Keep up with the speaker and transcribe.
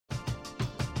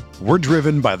We're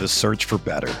driven by the search for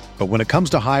better. But when it comes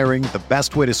to hiring, the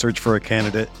best way to search for a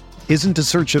candidate isn't to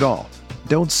search at all.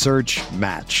 Don't search,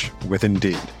 match with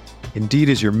Indeed. Indeed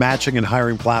is your matching and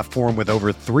hiring platform with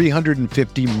over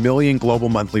 350 million global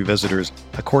monthly visitors,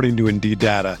 according to Indeed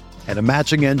data, and a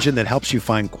matching engine that helps you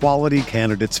find quality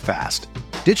candidates fast.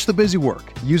 Ditch the busy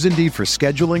work. Use Indeed for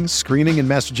scheduling, screening, and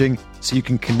messaging so you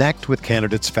can connect with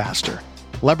candidates faster.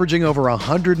 Leveraging over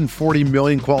 140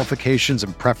 million qualifications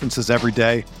and preferences every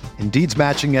day, Indeed's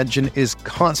matching engine is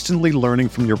constantly learning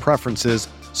from your preferences,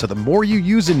 so the more you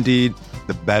use Indeed,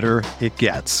 the better it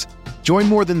gets. Join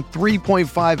more than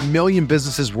 3.5 million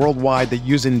businesses worldwide that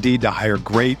use Indeed to hire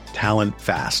great talent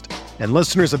fast. And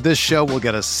listeners of this show will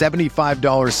get a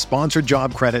 $75 sponsored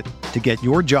job credit to get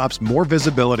your jobs more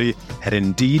visibility at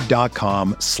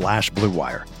Indeed.com/Blue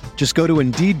Wire. Just go to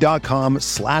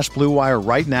Indeed.com/Blue Wire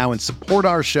right now and support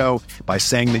our show by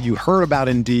saying that you heard about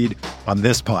Indeed on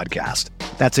this podcast.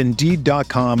 That's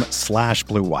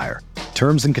Indeed.com/Blue Wire.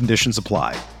 Terms and conditions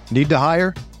apply. Need to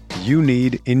hire? You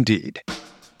need Indeed.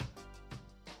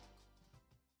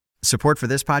 Support for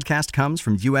this podcast comes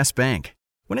from U.S. Bank.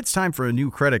 When it's time for a new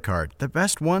credit card, the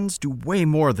best ones do way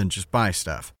more than just buy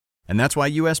stuff. And that's why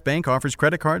U.S. Bank offers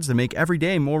credit cards that make every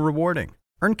day more rewarding.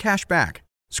 Earn cash back,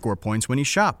 score points when you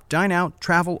shop, dine out,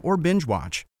 travel, or binge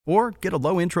watch, or get a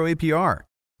low intro APR.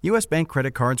 U.S. Bank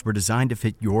credit cards were designed to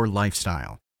fit your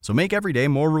lifestyle. So make every day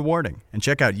more rewarding and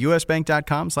check out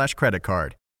usbank.com/credit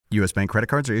card. U.S. Bank credit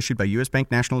cards are issued by U.S. Bank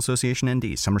National Association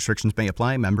ND. Some restrictions may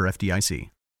apply. Member FDIC.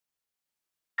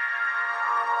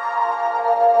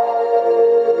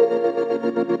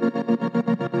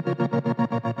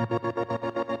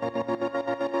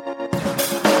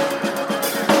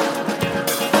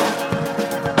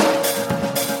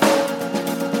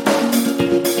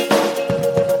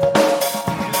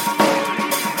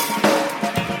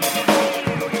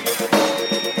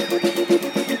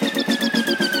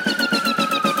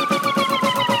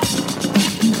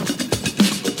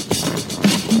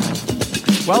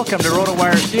 Welcome to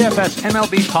RotoWire's DFS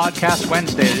MLB Podcast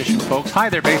Wednesday edition, folks. Hi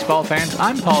there, baseball fans.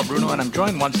 I'm Paul Bruno, and I'm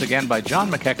joined once again by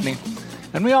John McKechnie.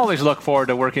 And we always look forward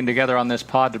to working together on this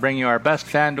pod to bring you our best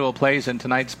FanDuel plays in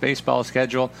tonight's baseball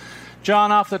schedule.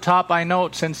 John, off the top, I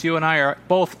note, since you and I are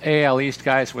both AL East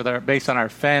guys based on our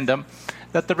fandom,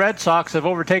 that the Red Sox have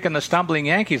overtaken the stumbling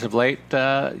Yankees of late.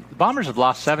 The Bombers have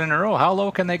lost 7 in a row. How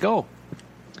low can they go?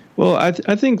 Well, I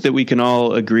think that we can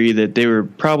all agree that they were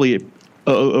probably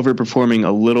overperforming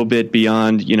a little bit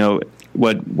beyond,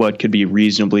 what could be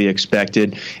reasonably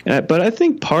expected. But I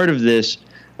think part of this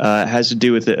has to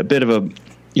do with a bit of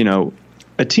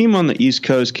a team on the East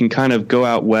Coast can kind of go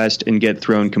out west and get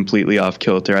thrown completely off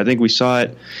kilter. I think we saw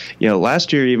it,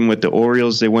 last year, even with the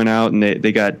Orioles. They went out and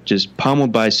they got just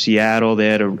pummeled by Seattle. They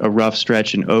had a rough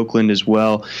stretch in Oakland as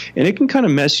well. And it can kind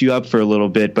of mess you up for a little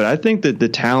bit. But I think that the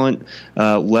talent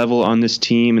level on this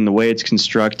team and the way it's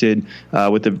constructed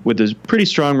with a pretty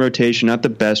strong rotation, not the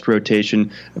best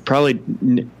rotation, probably,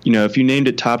 if you named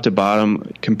it top to bottom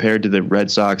compared to the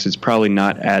Red Sox, it's probably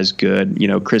not as good.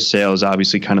 Chris Sale is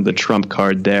obviously kind of the trump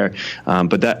card there.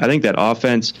 But I think that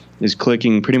offense is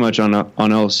clicking pretty much on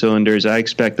all cylinders. I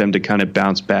expect them to kind of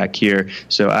bounce back here.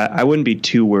 So I wouldn't be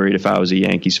too worried if I was a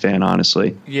Yankees fan,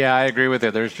 honestly. Yeah, I agree with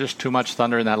you. There's just too much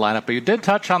thunder in that lineup. But you did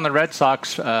touch on the Red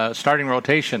Sox starting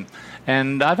rotation.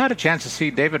 And I've had a chance to see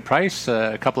David Price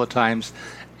a couple of times.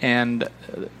 And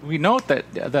we note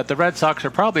that the Red Sox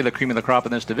are probably the cream of the crop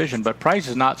in this division, but Price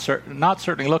is not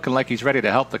certainly looking like he's ready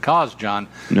to help the cause, John.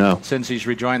 No. Since he's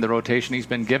rejoined the rotation, he's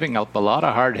been giving up a lot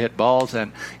of hard-hit balls,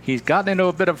 and he's gotten into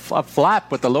a bit of a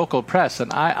flap with the local press.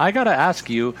 And I got to ask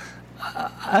you,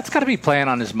 that's got to be playing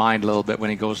on his mind a little bit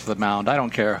when he goes to the mound. I don't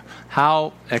care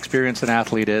how experienced an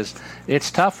athlete is.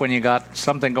 It's tough when you got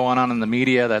something going on in the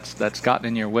media that's gotten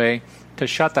in your way, to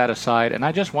shut that aside. And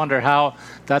I just wonder how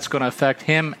that's going to affect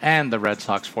him and the Red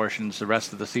Sox fortunes the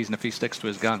rest of the season if he sticks to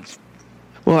his guns.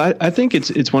 Well, I think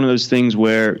it's one of those things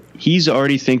where he's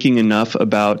already thinking enough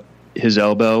about his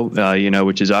elbow,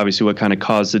 which is obviously what kind of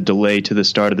caused the delay to the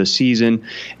start of the season.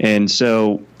 And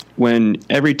so when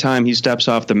every time he steps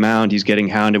off the mound, he's getting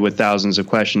hounded with thousands of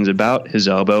questions about his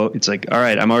elbow. It's like, all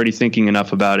right, I'm already thinking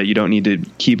enough about it. You don't need to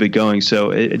keep it going.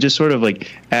 So it just sort of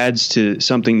like adds to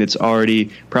something that's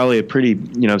already probably a pretty,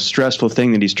 stressful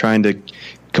thing that he's trying to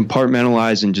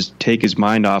compartmentalize and just take his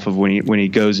mind off of when he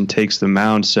goes and takes the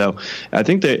mound. So I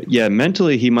think that,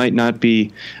 mentally he might not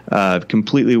be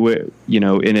completely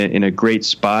in a great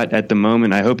spot at the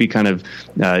moment. I hope he kind of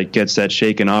gets that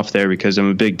shaken off there, because I'm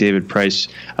a big David Price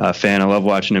fan. I love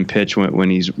watching him pitch when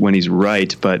he's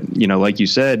right. But like you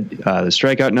said, the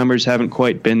strikeout numbers haven't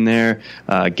quite been there.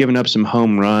 Giving up some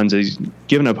home runs. He's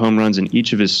given up home runs in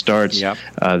each of his starts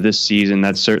this season.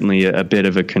 That's certainly a bit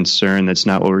of a concern. That's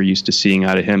not what we're used to seeing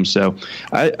out of him. So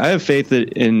I have faith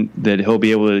that he'll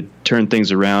be able to turn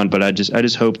things around. But I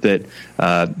just hope that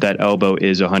that elbow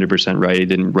is 100% right. He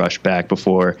didn't rush back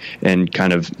before and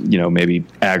kind of maybe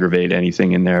aggravate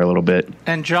anything in there a little bit.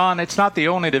 And John, it's not the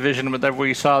only division that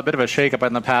we saw a bit of a shakeup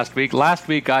in the past week. Last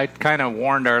week I kind of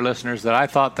warned our listeners that I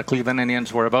thought the Cleveland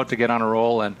Indians were about to get on a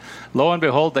roll, and lo and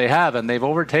behold they have, and they've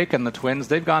overtaken the Twins.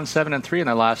 They've gone 7-3 in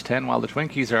their last 10, while the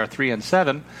Twinkies are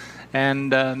 3-7.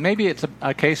 And maybe it's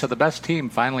a case of the best team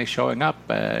finally showing up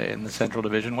in the Central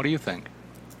Division. What do you think?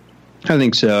 I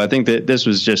think so. I think that this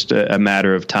was just a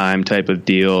matter of time type of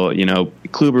deal.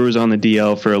 Kluber was on the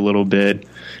DL for a little bit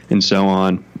and so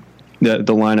on. The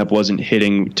lineup wasn't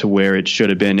hitting to where it should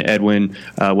have been. Edwin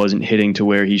wasn't hitting to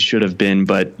where he should have been.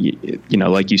 But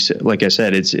like I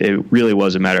said, it really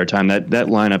was a matter of time. That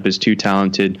lineup is too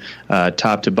talented,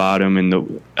 top to bottom, and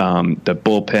the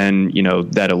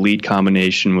bullpen. That elite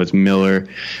combination with Miller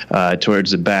towards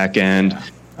the back end.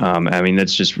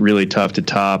 That's just really tough to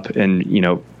top. And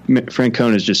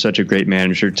Francona is just such a great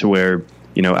manager to where,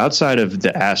 outside of the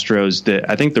Astros,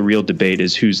 I think the real debate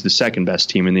is who's the second best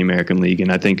team in the American League.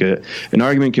 And I think an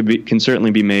argument can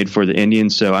certainly be made for the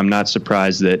Indians. So I'm not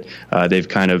surprised that they've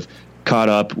kind of caught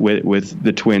up with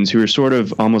the Twins, who are sort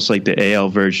of almost like the AL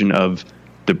version of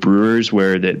the Brewers,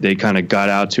 where they kind of got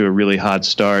out to a really hot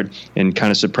start and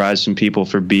kind of surprised some people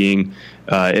for being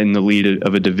in the lead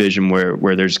of a division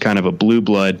where there's kind of a blue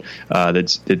blood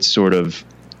that's sort of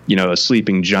a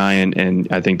sleeping giant. And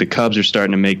I think the Cubs are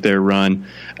starting to make their run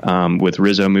with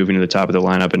Rizzo moving to the top of the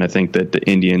lineup. And I think that the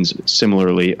Indians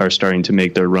similarly are starting to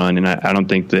make their run. And I don't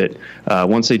think that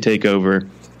once they take over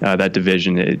that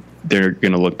division, they're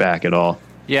going to look back at all.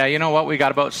 Yeah, you know what? We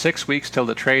got about 6 weeks till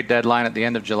the trade deadline at the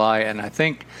end of July, and I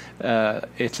think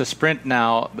it's a sprint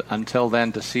now until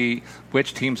then to see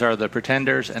which teams are the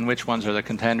pretenders and which ones are the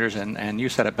contenders. And you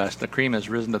said it best. The cream has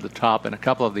risen to the top in a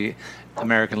couple of the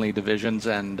American League divisions,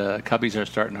 and Cubbies are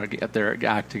starting to get their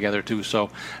act together too. So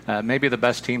maybe the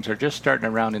best teams are just starting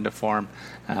to round into form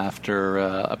after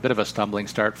a bit of a stumbling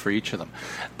start for each of them.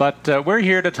 But we're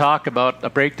here to talk about a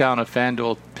breakdown of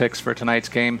FanDuel picks for tonight's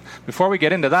game. Before we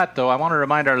get into that, though, I want to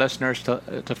remind our listeners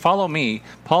to follow me,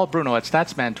 Paul Bruno, at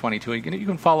Statsman22. You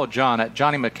can follow John at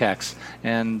Johnny McKex.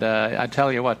 And I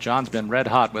tell you what, John's been red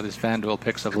hot with his FanDuel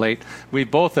picks of late. We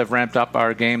both have ramped up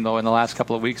our game, though, in the last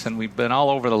couple of weeks, and we've been all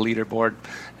over the leaderboard.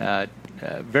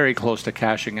 Very close to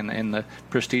cashing in the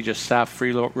prestigious SAF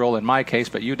free roll in my case,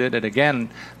 but you did it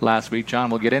again last week, John.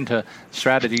 We'll get into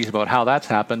strategies about how that's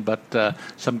happened, but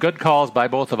some good calls by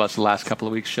both of us the last couple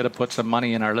of weeks should have put some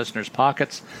money in our listeners'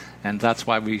 pockets, and that's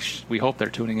why we hope they're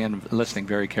tuning in, listening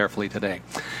very carefully today.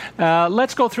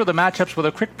 Let's go through the matchups with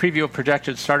a quick preview of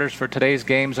projected starters for today's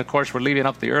games. Of course, we're leaving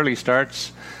up the early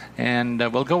starts, and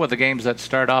we'll go with the games that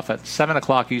start off at 7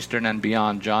 o'clock Eastern and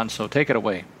beyond, John, so take it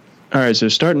away. All right, so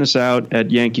starting us out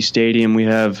at Yankee Stadium, we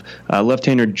have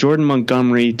left-hander Jordan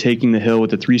Montgomery taking the hill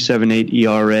with a 3.78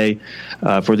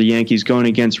 ERA for the Yankees, going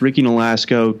against Ricky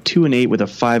Nolasco, 2-8 with a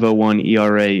 5.01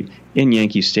 ERA in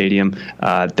Yankee Stadium.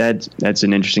 That's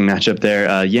an interesting matchup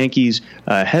there. Yankees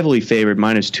heavily favored,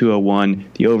 minus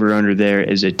 201. The over-under there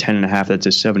is at 10.5. That's a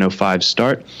 7.05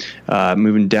 start.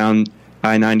 Moving down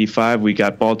I-95, we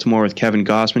got Baltimore with Kevin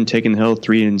Gausman taking the hill,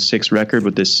 3-6 record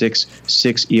with the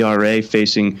 6.6 ERA,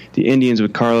 facing the Indians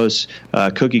with Carlos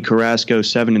Cookie Carrasco,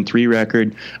 7-3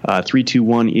 record,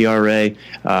 3.21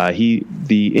 ERA.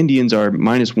 The Indians are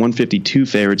minus 152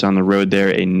 favorites on the road there,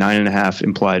 a 9.5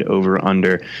 implied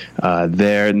over/under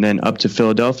there. And then up to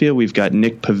Philadelphia, we've got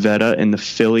Nick Pivetta in the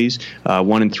Phillies,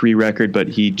 1-3 record, but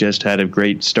he just had a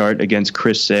great start against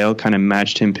Chris Sale, kind of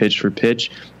matched him pitch for pitch.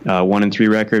 1-3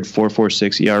 record,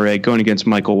 4.46 ERA, going against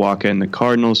Michael Wacha and the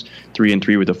Cardinals,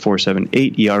 3-3 with a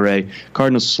 4.78 ERA.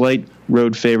 Cardinals slight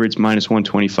road favorites, minus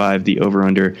 125. The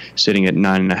over/under sitting at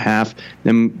 9.5.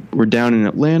 Then we're down in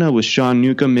Atlanta with Sean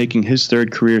Newcomb making his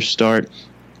third career start.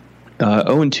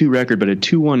 0-2 record, but a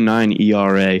 2.19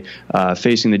 ERA,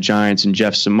 facing the Giants and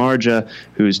Jeff Samardzija,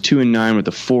 who is 2-9 with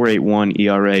a 4.81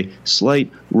 ERA.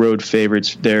 Slight road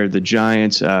favorites there. The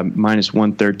Giants minus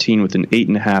 113 with an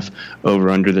 8.5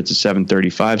 over/under. That's a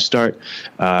 7.35 start.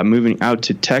 Moving out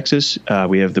to Texas,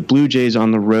 we have the Blue Jays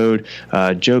on the road.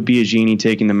 Joe Biagini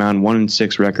taking the mound,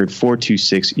 1-6 record,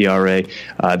 4.26 ERA.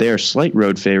 They are slight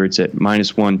road favorites at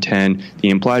minus 110. The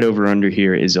implied over/under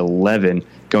here is 11.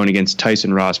 going against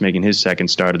Tyson Ross, making his second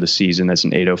start of the season. That's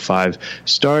an 8.05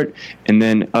 start. And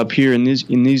then up here in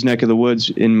these neck of the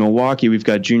woods in Milwaukee, we've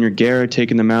got Junior Guerra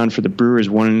taking the mound for the Brewers,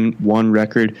 1-1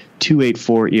 record,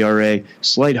 2.84 ERA,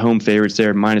 slight home favorites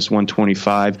there,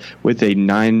 -125 with a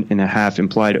 9.5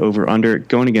 implied over/under.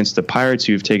 Going against the Pirates,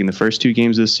 who've taken the first two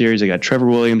games of the series. They got Trevor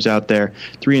Williams out there,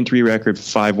 3-3 record,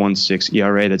 5.16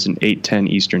 ERA. That's an 8:10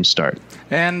 Eastern start.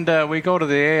 And we go to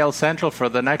the AL Central for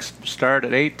the next start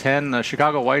at 8:10. The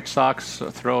Chicago White Sox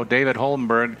throw David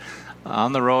Holmberg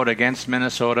on the road against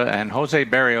Minnesota, and Jose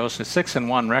Berrios, a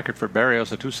 6-1 record for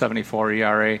Berrios, a 2.74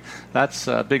 ERA. That's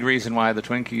a big reason why the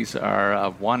Twinkies are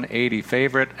a 180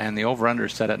 favorite, and the over/under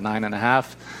is set at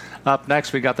 9.5. Up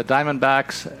next, we got the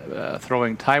Diamondbacks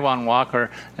throwing Taijuan Walker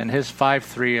and his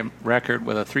 5.3 record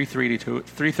with a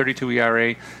 3.32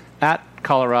 ERA at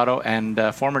Colorado, and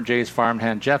former Jays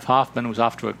farmhand Jeff Hoffman, who's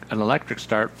off to an electric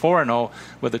start, 4-0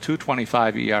 with a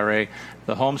 2.25 ERA.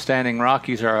 The homestanding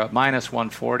Rockies are a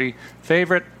 -140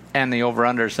 favorite, and the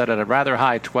over-under is set at a rather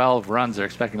high 12 runs. They're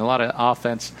expecting a lot of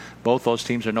offense. Both those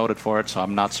teams are noted for it, so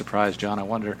I'm not surprised, John. I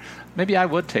wonder, maybe I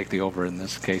would take the over in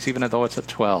this case, even though it's at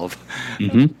 12.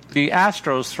 Mm-hmm. The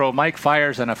Astros throw Mike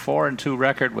Fiers and a 4-2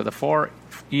 record with a 4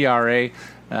 ERA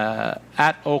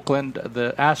at Oakland.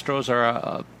 The Astros are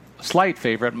a slight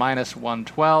favorite,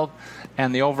 -112,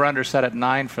 and the over-under set at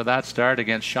 9 for that start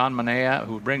against Sean Manaea,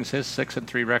 who brings his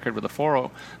 6-3 record with a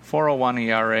 4.01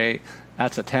 ERA.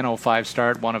 That's a 10.05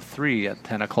 start, 1 of 3 at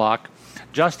 10 o'clock.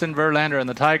 Justin Verlander and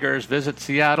the Tigers visit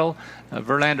Seattle.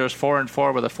 Verlander's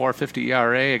 4-4 with a 4.50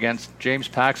 ERA against James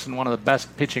Paxton, one of the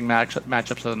best pitching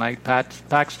matchups of the night.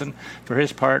 Paxton, for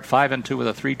his part, 5-2 with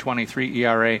a 3.23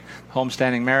 ERA.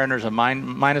 Homestanding Mariners a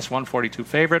 -142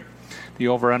 favorite. The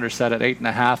over-under set at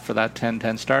 8.5 for that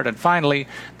 10-10 start. And finally,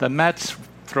 the Mets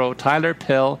throw Tyler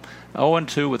Pill,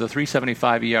 0-2 with a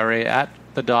 3.75 ERA at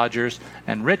the Dodgers,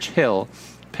 and Rich Hill,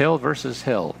 Pill versus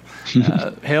Hill.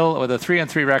 Hill with a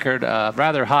 3-3 record,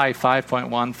 rather high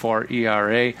 5.14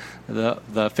 ERA.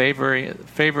 The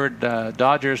favored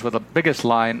Dodgers with the biggest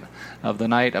line of the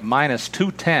night, a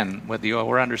 -210 with the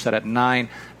over-under set at 9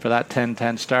 for that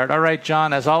 10-10 start. All right,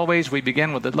 John, as always, we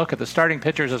begin with a look at the starting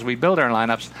pitchers as we build our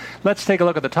lineups. Let's take a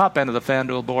look at the top end of the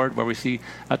FanDuel board, where we see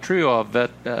a trio of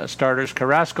starters: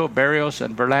 Carrasco, Berrios,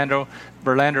 and Verlander.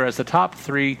 Verlander as the top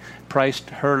 3 priced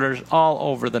hurlers, all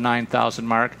over the 9,000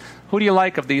 mark. Who do you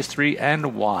like of these 3,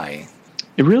 and why?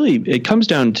 It comes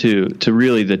down to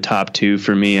really the top 2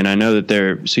 for me, and I know that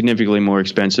they're significantly more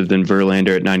expensive than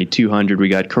Verlander at $9,200. We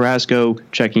got Carrasco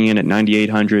checking in at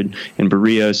 $9,800 and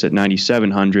Berrios at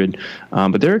 $9,700.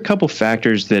 But there are a couple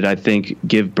factors that I think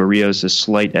give Berrios a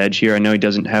slight edge here. I know he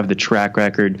doesn't have the track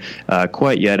record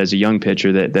quite yet as a young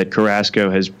pitcher that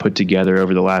Carrasco has put together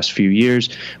over the last few years,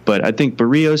 but I think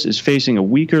Berrios is facing a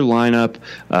weaker lineup.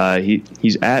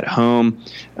 He's at home.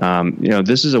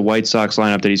 This is a White Sox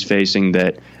lineup that he's facing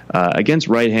that against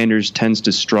right-handers tends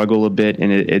to struggle a bit,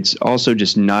 and it's also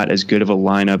just not as good of a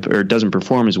lineup, or it doesn't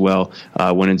perform as well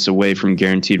when it's away from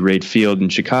guaranteed rate field in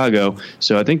Chicago.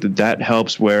 So I think that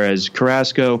helps, whereas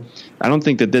Carrasco, I don't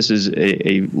think that this is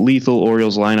a lethal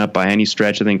Orioles lineup by any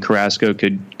stretch. I think Carrasco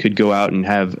could go out and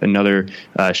have another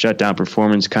shutdown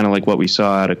performance, kind of like what we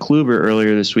saw out of Kluber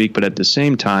earlier this week, but at the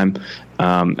same time,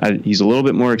 he's a little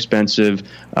bit more expensive,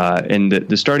 and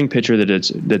the starting pitcher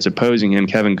that's opposing him,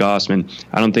 Kevin Gausman,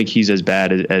 I don't think he's as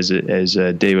bad as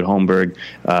David Holmberg,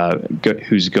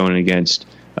 who's going against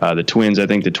the Twins. I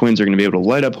think the Twins are going to be able to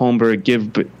light up Holmberg, give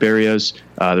Berrios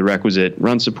the requisite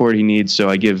run support he needs, so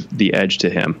I give the edge to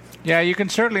him. Yeah, you can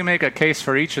certainly make a case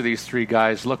for each of these 3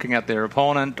 guys, looking at their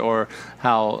opponent or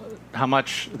how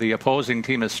much the opposing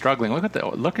team is struggling.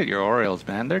 Look at your Orioles,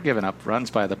 man. They're giving up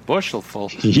runs by the bushelful.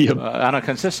 Yep. On a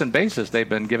consistent basis. They've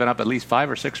been giving up at least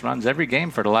 5 or 6 runs every game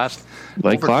for the last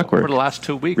clockwork over the last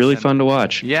 2 weeks. Really fun to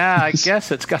watch. Yeah, I guess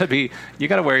it's got to be. You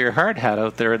got to wear your hard hat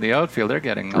out there in the outfield. They're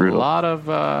getting a lot of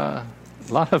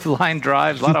line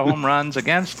drives, a lot of home runs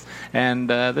against, and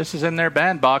this is in their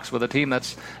bandbox with a team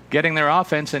that's getting their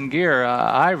offense in gear.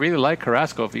 I really like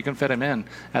Carrasco if you can fit him in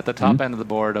at the top end of the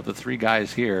board of the 3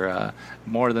 guys here,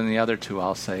 more than the other 2,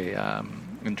 I'll say,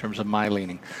 in terms of my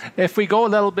leaning. If we go a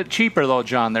little bit cheaper, though,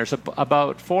 John, there's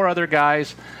about 4 other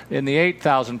guys in the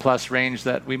 8,000 plus range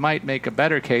that we might make a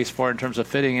better case for in terms of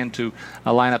fitting into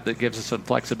a lineup that gives us some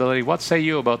flexibility. What say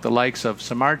you about the likes of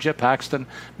Samardzija, Paxton,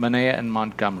 Manaea, and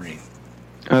Montgomery?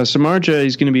 Samardzija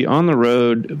is going to be on the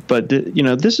road, but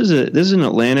this is an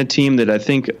Atlanta team that I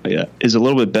think is a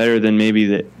little bit better than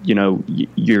maybe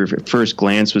your first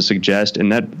glance would suggest,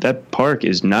 and that park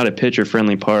is not a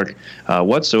pitcher-friendly park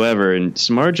whatsoever. And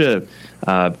Samardzija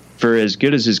for as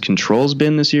good as his control's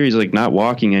been this year, he's like not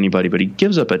walking anybody, but he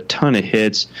gives up a ton of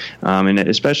hits, and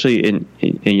especially in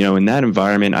that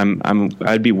environment,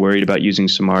 I'd be worried about using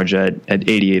Samardzija at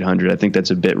 8,800. I think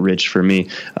that's a bit rich for me.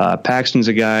 Paxton's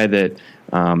a guy that,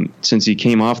 since he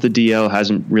came off the DL,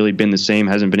 hasn't really been the same,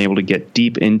 hasn't been able to get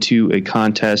deep into a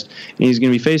contest. And he's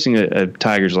going to be facing a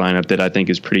Tigers lineup that I think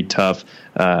is pretty tough.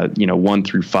 1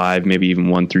 through 5, maybe even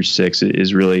 1 through 6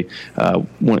 is really,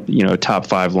 a top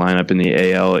 5 lineup in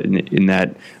the AL in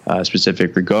that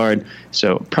specific regard.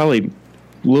 So probably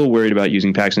a little worried about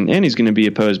using Paxton, and he's going to be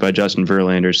opposed by Justin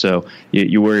Verlander, so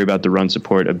you worry about the run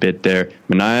support a bit there.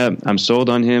 Manaea, I'm sold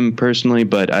on him personally,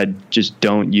 but I just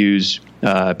don't use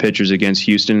pitchers against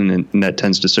Houston, and that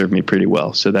tends to serve me pretty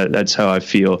well. So that's how I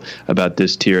feel about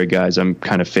this tier of guys. I'm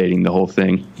kind of fading the whole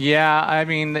thing. Yeah, I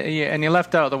mean, and you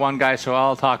left out the one guy, so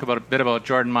I'll talk a bit about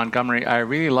Jordan Montgomery. I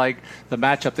really like the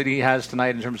matchup that he has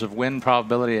tonight in terms of win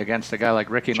probability against a guy like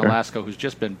Ricky Nolasco, who's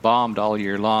just been bombed all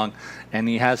year long, and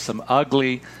he has some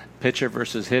ugly pitcher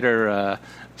versus hitter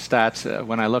stats.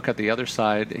 When I look at the other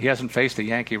side, he hasn't faced a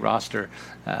Yankee roster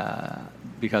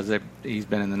because he's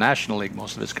been in the National League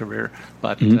most of his career.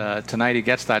 But tonight he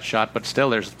gets that shot. But still,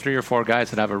 there's 3 or 4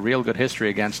 guys that have a real good history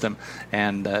against him.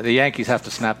 And the Yankees have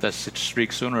to snap this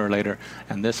streak sooner or later.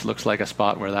 And this looks like a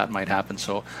spot where that might happen.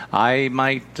 So I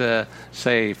might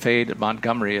say fade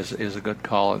Montgomery is a good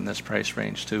call in this price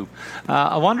range too.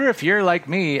 I wonder if you're like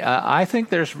me. I think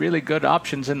there's really good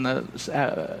options in the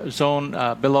zone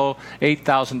below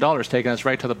 $8,000, taking us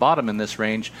right to the bottom in this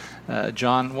range.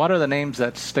 John, what are the names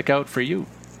that stick out for you?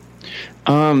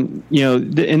 And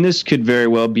this could very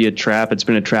well be a trap. It's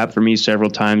been a trap for me several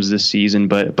times this season,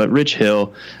 but Rich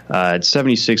Hill at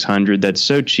 7,600, that's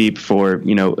so cheap for,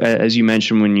 as you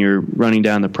mentioned, when you're running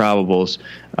down the probables,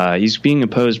 he's being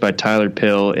opposed by Tyler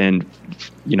Pill. And,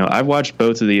 I've watched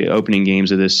both of the opening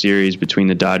games of this series between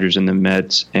the Dodgers and the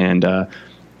Mets, and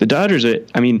the Dodgers,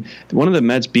 one of the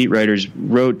Mets beat writers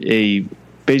wrote a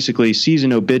basically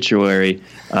season obituary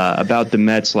about the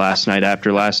Mets last night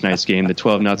after last night's game, the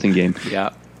 12-0 game.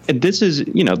 Yeah. And this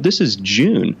is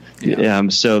June. Yeah.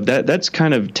 So that's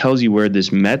kind of tells you where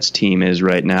this Mets team is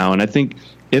right now. And I think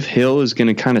if Hill is going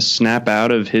to kind of snap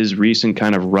out of his recent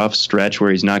kind of rough stretch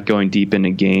where he's not going deep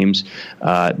into games,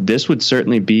 this would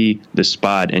certainly be the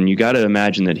spot. And you got to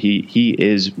imagine that he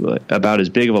is about as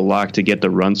big of a lock to get the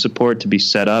run support to be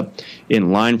set up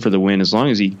in line for the win, as long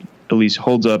as he at least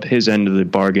holds up his end of the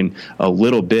bargain a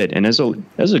little bit. And as a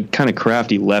kind of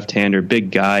crafty left-hander,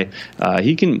 big guy,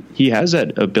 he has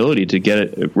that ability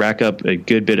to rack up a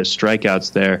good bit of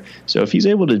strikeouts there. So if he's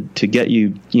able to get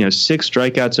you 6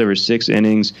 strikeouts over 6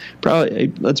 innings, probably,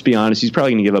 let's be honest, he's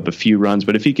probably going to give up a few runs.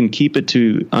 But if he can keep it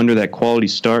to under that quality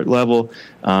start level,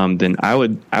 then I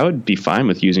would be fine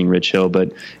with using Rich Hill.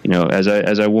 But as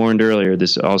I warned earlier,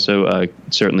 this also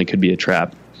certainly could be a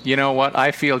trap. You know what?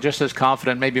 I feel just as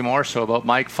confident, maybe more so, about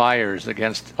Mike Fiers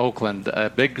against Oakland.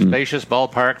 A big, spacious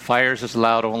ballpark. Fiers has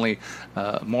allowed only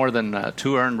more than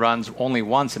 2 earned runs only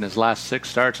once in his last 6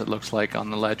 starts, it looks like, on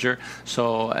the ledger.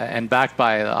 So, and backed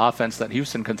by the offense that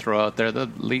Houston can throw out there, they're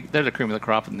the cream of the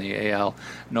crop in the AL,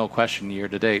 no question, year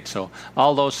to date. So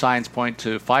all those signs point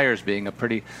to Fiers being a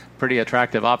pretty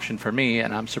attractive option for me,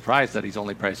 and I'm surprised that he's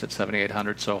only priced at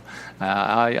 7,800. So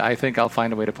I think I'll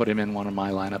find a way to put him in one of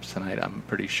my lineups tonight, I'm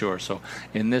pretty sure. So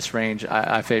in this range,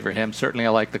 I favor him. Certainly I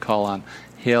like the call on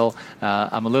Hill.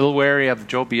 I'm a little wary of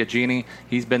Joe Biagini.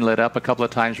 He's been lit up a couple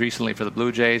of times recently for the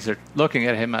Blue Jays. They're looking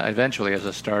at him eventually as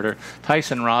a starter.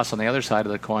 Tyson Ross on the other side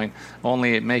of the coin,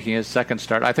 only making his second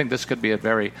start. I think this could be a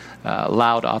very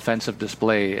loud offensive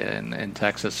display in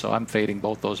Texas, so I'm fading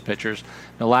both those pitchers.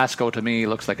 Nolasco, to me,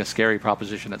 looks like a scary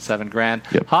proposition at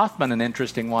 $7,000. Yep. Hoffman, an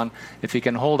interesting one. If he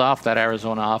can hold off that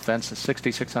Arizona offense at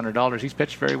 $6,600, he's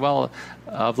pitched very well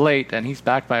of late, and he's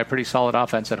backed by a pretty solid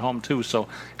offense at home too. So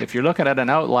if you're looking at an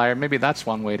outlier, maybe that's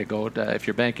one way to go if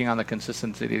you're banking on the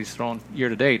consistency that he's thrown year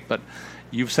to date. But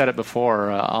you've said it before,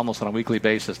 almost on a weekly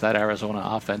basis, that Arizona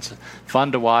offense,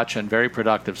 fun to watch and very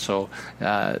productive. So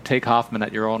take Hoffman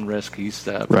at your own risk. He's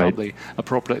probably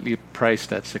appropriately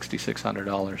priced at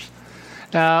 $6,600.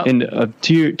 And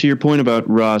to your point about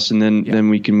Ross, and then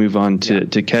we can move on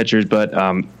to catchers. But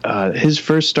his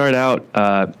first start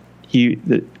out, he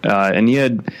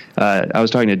had. I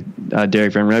was talking to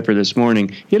Derek Van Repper this morning.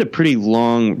 He had a pretty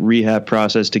long rehab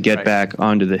process to get back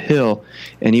onto the hill,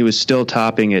 and he was still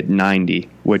topping at 90.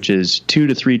 which is 2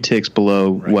 to 3 ticks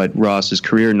below what Ross's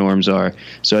career norms are.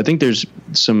 So I think there's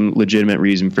some legitimate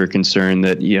reason for concern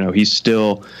that, he's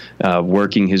still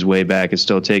working his way back. It's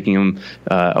still taking him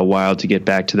a while to get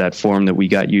back to that form that we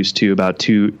got used to about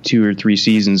two or three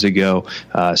seasons ago.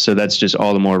 So that's just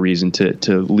all the more reason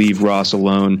to leave Ross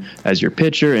alone as your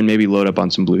pitcher and maybe load up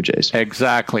on some Blue Jays.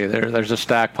 Exactly. There's a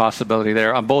stack possibility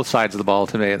there on both sides of the ball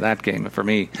today at that game for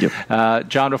me. Yep.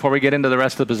 John, before we get into the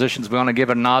rest of the positions, we want to give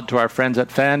a nod to our friends at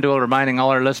FanDuel, reminding all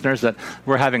our listeners that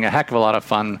we're having a heck of a lot of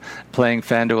fun playing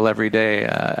FanDuel every day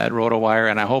at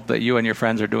RotoWire, and I hope that you and your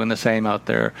friends are doing the same out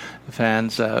there,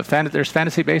 fans. There's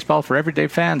fantasy baseball for everyday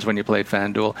fans when you play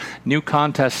FanDuel. New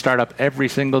contests start up every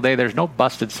single day. There's no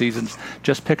busted seasons.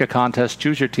 Just pick a contest,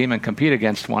 choose your team, and compete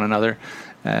against one another.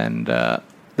 And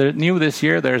new this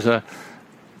year, there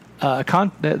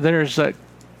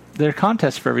are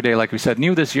contests for every day, like we said.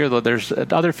 New this year, though, there's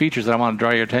other features that I want to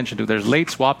draw your attention to. There's late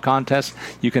swap contests.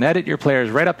 You can edit your players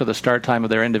right up to the start time of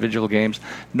their individual games.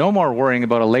 No more worrying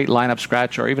about a late lineup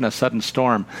scratch or even a sudden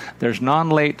storm. There's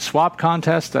non-late swap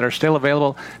contests that are still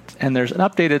available, and there's an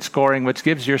updated scoring which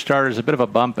gives your starters a bit of a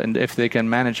bump, and if they can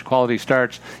manage quality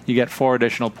starts, you get 4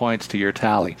 additional points to your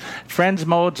tally. Friends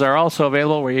modes are also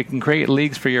available where you can create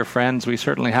leagues for your friends. We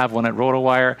certainly have one at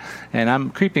RotoWire, and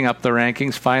I'm creeping up the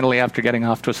rankings finally after getting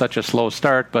off to such a slow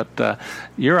start, but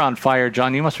you're on fire,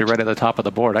 John. You must be right at the top of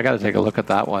the board. I got to take a look at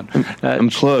that one. I'm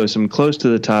close. I'm close to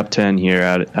the top 10 here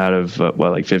out of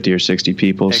like 50 or 60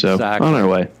 people. Exactly. So on our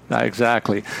way.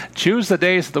 Exactly. Choose the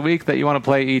days of the week that you want to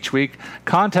play each week.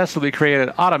 Contests will be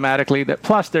created automatically.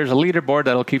 Plus, there's a leaderboard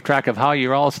that'll keep track of how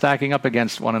you're all stacking up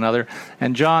against one another.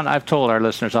 And John, I've told our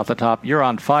listeners off the top, you're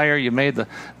on fire. You made you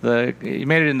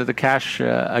made it into the cash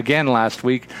again last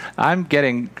week. I've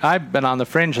been on the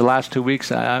fringe the last 2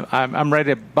 weeks. I'm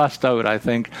ready to bust out, I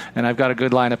think, and I've got a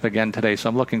good lineup again today, so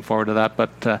I'm looking forward to that.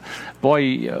 But boy,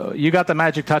 you got the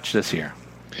magic touch this year.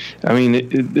 I mean,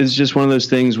 it's just one of those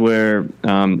things where,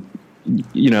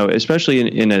 especially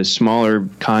in a smaller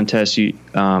contest,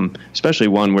 especially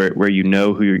one where you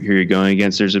know who you're going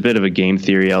against, there's a bit of a game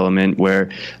theory element where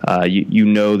you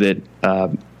know that a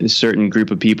certain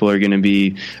group of people are going to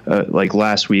be like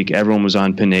last week, everyone was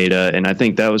on Pineda, and I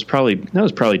think that was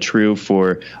probably true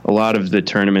for a lot of the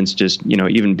tournaments, just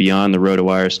even beyond the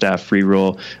RotoWire staff free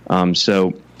roll.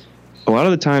 So a lot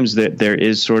of the times that there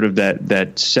is sort of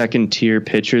that second tier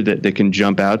pitcher that can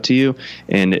jump out to you,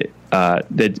 and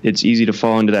that it's easy to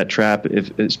fall into that trap,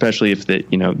 especially if they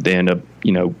end up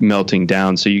melting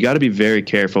down. So you got to be very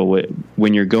careful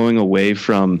when you're going away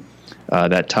from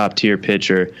that top tier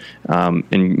pitcher and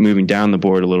moving down the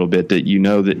board a little bit, that you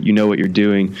know what you're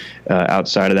doing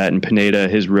outside of that. And Pineda,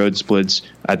 his road splits,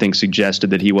 I think, suggested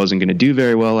that he wasn't going to do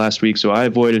very well last week, so I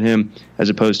avoided him as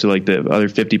opposed to like the other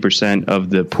 50% of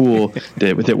the pool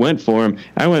that went for him.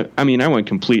 I went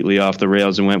completely off the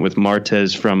rails and went with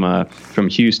Martez from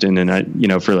Houston,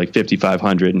 and for like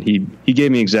 5,500, and he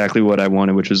gave me exactly what I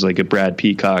wanted, which was like a Brad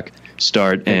Peacock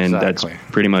start, and exactly.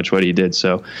 That's pretty much what he did.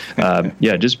 So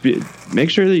make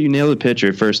sure that you nail the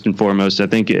pitcher first and foremost. I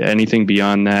think anything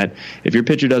beyond that, if your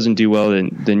pitcher doesn't do well,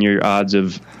 then your odds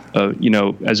of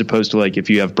as opposed to like if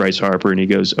you have Bryce Harper and he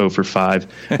goes 0 for 5,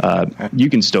 you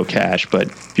can still cash. But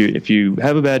if you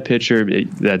have a bad pitcher,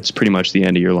 that's pretty much the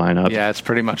end of your lineup. Yeah, it's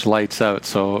pretty much lights out.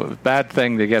 So bad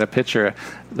thing to get a pitcher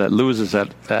that loses in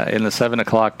the 7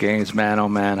 o'clock games. Man, oh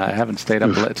man, I haven't stayed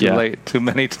up late too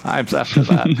many times after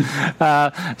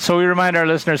that. So we remind our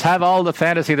listeners, have all the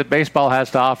fantasy that baseball has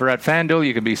to offer at FanDuel.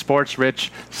 You can be sports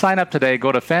rich. Sign up today.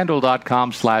 Go to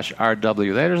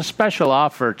FanDuel.com/RW. There's a special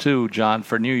offer too, John,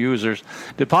 for new users.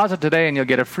 Deposit today and you'll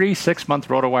get a free 6-month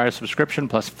RotoWire subscription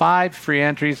plus 5 free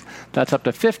entries. That's up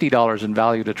to $50 in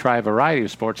value to try a variety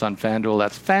of sports on FanDuel.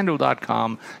 That's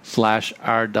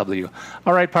FanDuel.com/RW.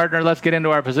 All right, partner, let's get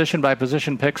into our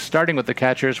position-by-position picks, starting with the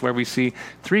catchers, where we see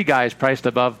 3 guys priced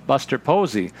above Buster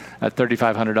Posey at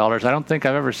 $3,500. I don't think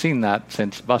I've ever seen that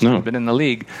since Buster's been in the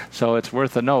league, so it's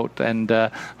worth a note. And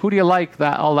who do you like,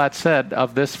 all that said,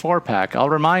 of this 4-pack?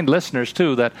 I'll remind listeners,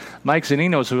 too, that Mike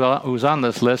Zunino's, who's on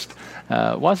this list,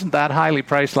 wasn't that highly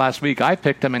priced last week. I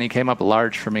picked him, and he came up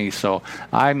large for me, so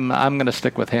I'm going to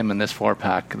stick with him in this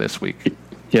 4-pack this week.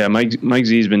 Yeah, Mike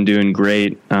Z's been doing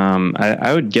great.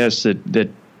 I would guess that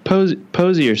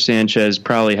Posey or Sanchez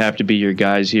probably have to be your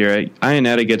guys here.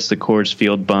 Iannetta gets the Coors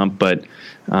Field bump, but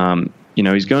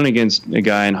he's going against a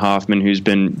guy in Hoffman who's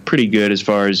been pretty good as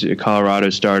far as a Colorado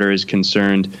starter is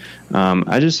concerned.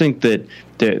 I just think that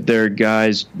there are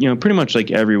guys, pretty much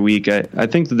like every week. I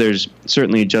think that there's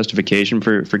certainly a justification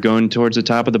for going towards the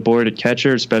top of the board at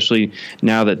catcher, especially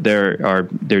now that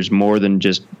there's more than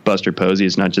just Buster Posey.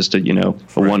 It's not just a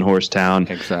one-horse town.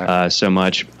 Exactly. So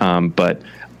much. But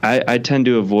I tend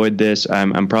to avoid this.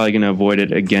 I'm probably going to avoid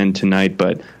it again tonight.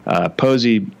 But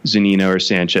Posey, Zunino, or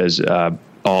Sanchez,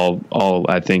 all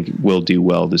I think will do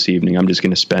well this evening. I'm just going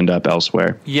to spend up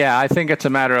elsewhere. Yeah, I think it's a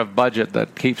matter of budget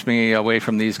that keeps me away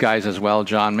from these guys as well,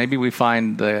 John. Maybe we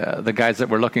find the guys that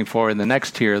we're looking for in the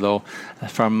next tier, though,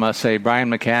 from, say, Brian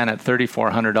McCann at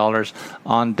 $3,400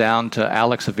 on down to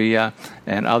Alex Avila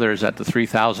and others at the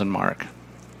 $3,000 mark.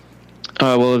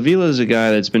 Well, Avila is a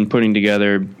guy that's been putting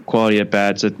together quality at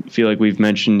bats. I feel like we've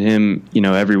mentioned him,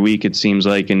 every week it seems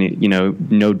like, and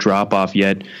no drop off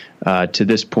yet to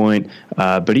this point.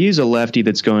 But he's a lefty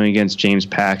that's going against James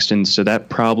Paxton, so that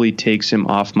probably takes him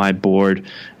off my board.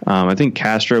 I think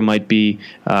Castro might be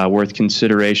worth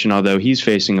consideration, although he's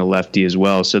facing a lefty as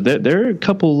well. So there are a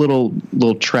couple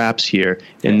little traps here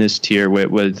in this tier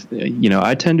with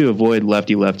I tend to avoid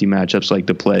lefty matchups like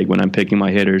the plague when I'm picking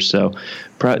my hitters. So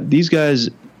these guys,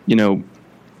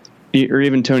 or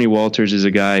even Tony Walters is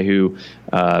a guy who,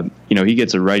 he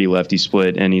gets a righty-lefty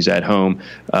split and he's at home.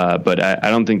 But I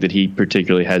don't think that he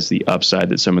particularly has the upside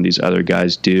that some of these other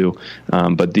guys do.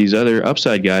 But these other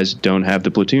upside guys don't have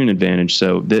the platoon advantage.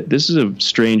 So this is a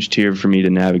strange tier for me to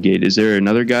navigate. Is there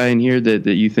another guy in here that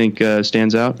you think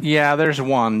stands out? Yeah, there's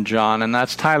one, John, and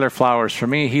that's Tyler Flowers. For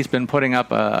me, he's been putting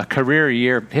up a career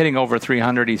year, hitting over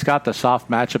 300. He's got the soft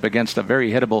matchup against a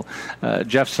very hittable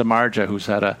Jeff Samardzija, who's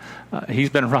had he's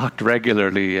been rocked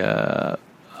regularly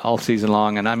all season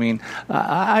long. And I mean,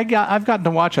 I've gotten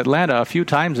to watch Atlanta a few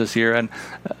times this year, and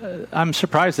I'm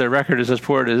surprised their record is as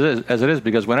poor as it is,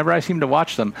 because whenever I seem to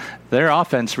watch them, their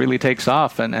offense really takes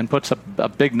off and puts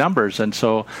up big numbers. And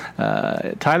so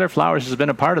Tyler Flowers has been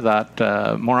a part of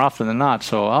that more often than not.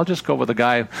 So I'll just go with a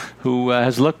guy who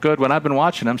has looked good when I've been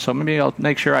watching him. So maybe I'll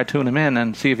make sure I tune him in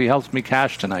and see if he helps me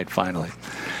cash tonight finally.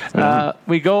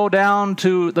 We go down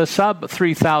to the sub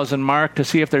 3,000 mark to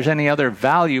see if there's any other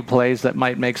value plays that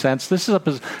might make sense. This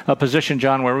is a position,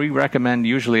 John, where we recommend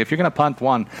usually if you're going to punt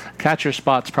one, catcher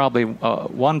spot's probably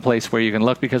one place where you can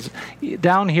look, because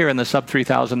down here in the sub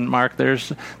 3,000 mark,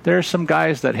 there's some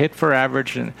guys that hit for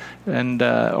average and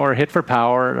or hit for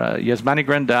power. Yasmani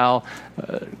Grandal,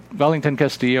 Wellington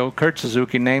Castillo, Kurt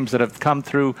Suzuki, names that have come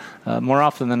through more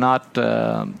often than not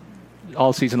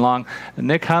all season long.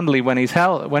 Nick Hundley, when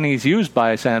he's used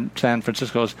by San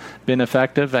Francisco, has been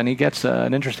effective, and he gets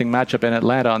an interesting matchup in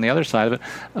Atlanta on the other side of it.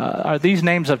 Are these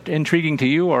names intriguing to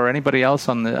you, or anybody else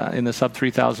in the sub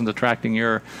 3,000 attracting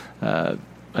your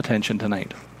attention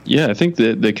tonight? Yeah, I think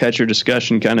the catcher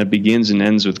discussion kind of begins and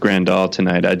ends with Grandal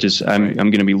tonight. I'm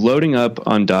going to be loading up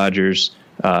on Dodgers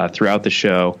throughout the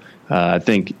show. I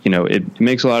think it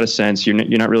makes a lot of sense. You're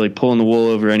not really pulling the wool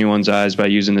over anyone's eyes by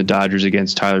using the Dodgers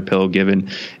against Tyler Pill, given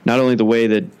not only the way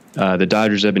that the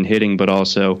Dodgers have been hitting, but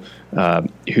also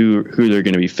who they're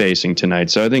going to be facing tonight.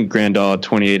 So I think Grandal at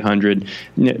 2,800.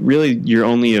 Really, your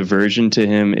only aversion to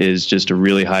him is just a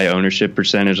really high ownership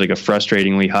percentage, like a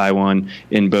frustratingly high one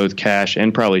in both cash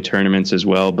and probably tournaments as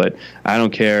well. But I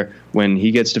don't care. When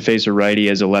he gets to face a righty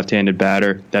as a left-handed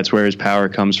batter, that's where his power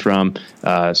comes from.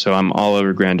 So I'm all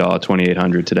over Grandal at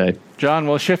 2,800 today. John,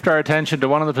 we'll shift our attention to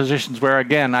one of the positions where,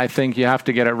 again, I think you have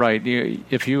to get it right.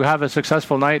 If you have a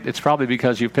successful night, it's probably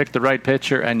because you picked the right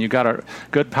pitcher and you got a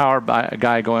good power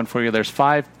guy going for you. There's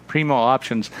 5 primo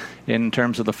options in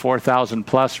terms of the 4,000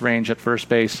 plus range at first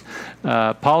base.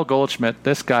 Paul Goldschmidt,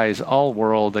 this guy is all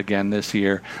world again this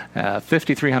year.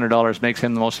 $5,300 makes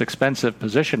him the most expensive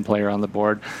position player on the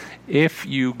board. If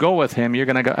you go with him, you're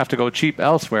going to have to go cheap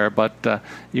elsewhere, but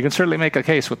you can certainly make a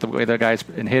case with the way the guy's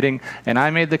been hitting. And I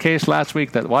made the case last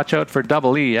week that watch out for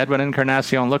Double E. Edwin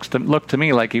Encarnacion looked to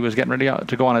me like he was getting ready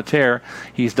to go on a tear.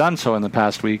 He's done so in the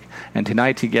past week, and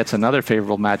tonight he gets another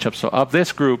favorable matchup. So of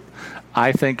this group,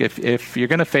 I think if you're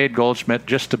going to fade Goldschmidt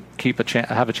just to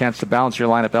have a chance to balance your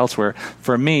lineup elsewhere,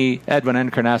 for me, Edwin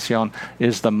Encarnacion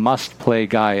is the must-play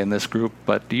guy in this group,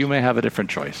 but you may have a different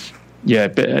choice. Yeah,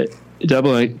 but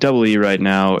Double E right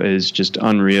now is just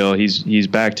unreal. He's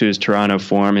back to his Toronto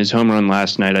form. His home run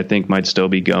last night, I think, might still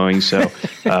be going. So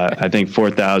I think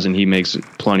 4,000, he makes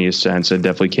plenty of sense. I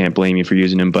definitely can't blame you for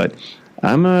using him, but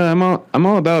I'm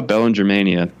all about Bellinger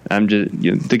mania.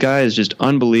 The guy is just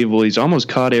unbelievable. He's almost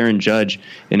caught Aaron Judge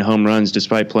in home runs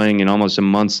despite playing in almost a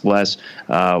month's less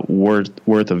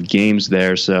worth of games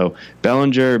there. So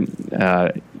Bellinger,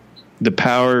 the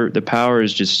power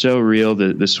is just so real.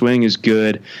 The swing is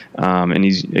good, and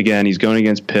he's going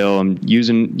against Pill. I'm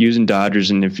using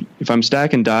Dodgers, and if I'm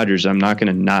stacking Dodgers, I'm not going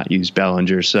to not use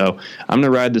Bellinger. So I'm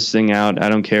going to ride this thing out. I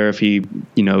don't care if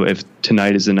if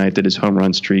tonight is the night that his home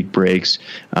run streak breaks.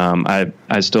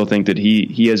 I still think that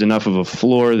he has enough of a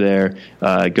floor there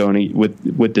going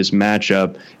with this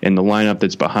matchup and the lineup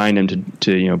that's behind him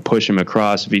to push him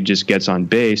across if he just gets on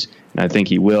base. And I think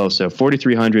he will. So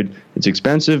 4,300, it's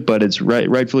expensive, but it's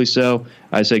rightfully so.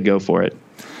 I say go for it.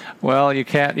 Well, you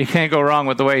can't go wrong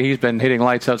with the way he's been hitting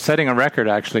lights out, setting a record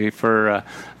actually for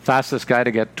fastest guy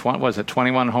to get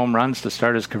 21 home runs to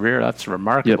start his career. That's a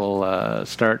remarkable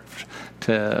start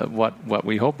to what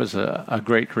we hope is a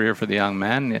great career for the young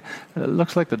man. It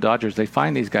looks like the Dodgers, they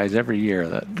find these guys every year.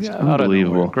 That's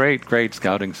unbelievable. Great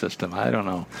scouting system. I don't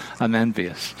know. I'm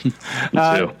envious.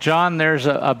 John, there's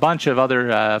a bunch of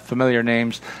other familiar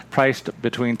names priced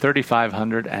between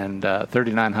 $3,500 and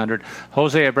 $3,900.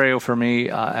 Jose Abreu, for me,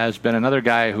 has been another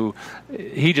guy who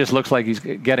he just looks like he's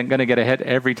going to get a hit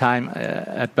every time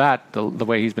at bat, the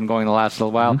way he's been going the last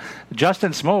little while. Mm-hmm.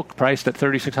 Justin Smoke, priced at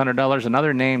 $3,600,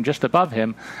 another name just above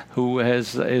him, who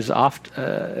is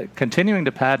continuing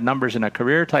to pad numbers in a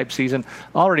career-type season,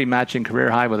 already matching career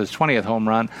high with his 20th home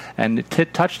run, and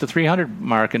touched the 300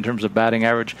 mark in terms of batting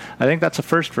average. I think that's a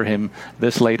first for him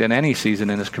this late in any season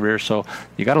in his career, so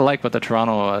you got to like what the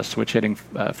Toronto switch-hitting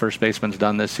first baseman's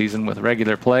done this season with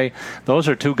regular play. Those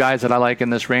are two guys that I like in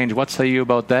this range. What say you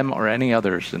about them or any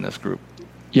others in this group?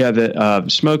 Yeah, the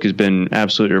Smoke has been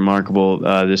absolutely remarkable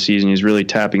this season. He's really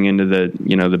tapping into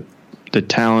the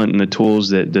talent and the tools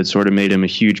that sort of made him a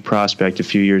huge prospect a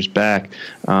few years back.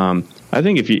 I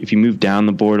think if you move down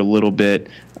the board a little bit,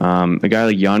 a guy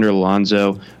like Yonder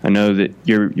Alonso, I know that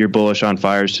you're bullish on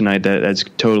Fires tonight. That's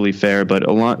totally fair, but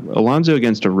Alonso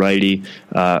against a righty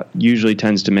usually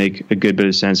tends to make a good bit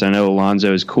of sense. I know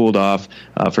Alonso has cooled off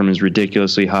from his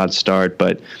ridiculously hot start,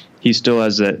 but he still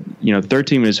has that,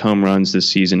 13 of his home runs this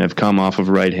season have come off of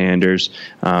right-handers.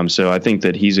 So I think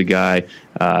that he's a guy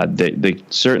that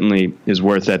certainly is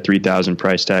worth that $3,000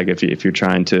 price tag if you're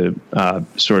trying to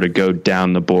sort of go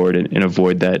down the board and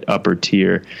avoid that upper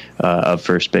tier of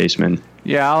first baseman.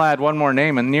 Yeah, I'll add one more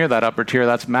name, and near that upper tier,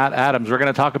 that's Matt Adams. We're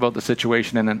going to talk about the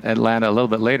situation in Atlanta a little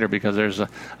bit later because there's a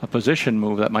position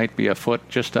move that might be afoot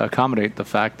just to accommodate the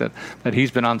fact that he's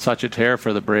been on such a tear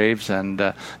for the Braves,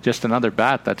 and just another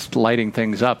bat that's lighting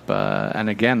things up. And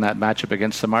again, that matchup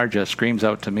against Samardzija screams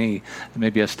out to me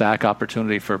maybe a stack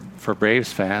opportunity for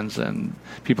Braves fans and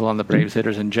people on the Braves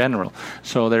hitters in general.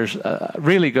 So there's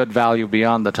really good value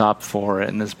beyond the top four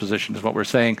in this position is what we're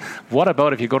saying. What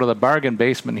about if you go to the bargain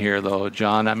basement here, though,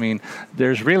 John? I mean,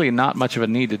 there's really not much of a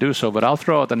need to do so, but I'll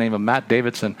throw out the name of Matt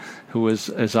Davidson, who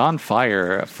is on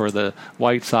fire for the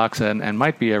White Sox and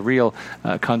might be a real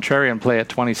contrarian play at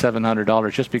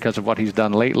 $2,700 just because of what he's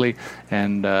done lately.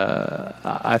 And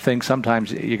I think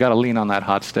sometimes you got to lean on that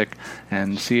hot stick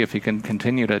and see if he can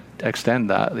continue to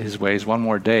extend his ways one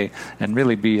more day and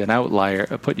really be an outlier,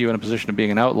 put you in a position of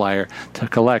being an outlier to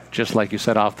collect, just like you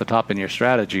said off the top in your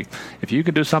strategy. If you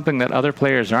can do something that other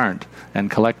players aren't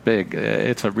and collect big,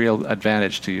 it's a real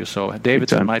advantage to you. So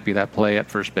Davidson might be that play at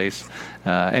first base.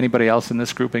 Anybody else in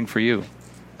this grouping for you?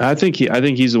 I think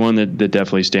he's the one that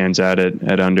definitely stands out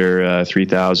at under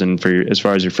 3,000 as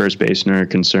far as your first basemen are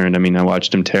concerned. I mean, I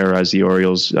watched him terrorize the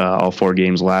Orioles all 4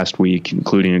 games last week,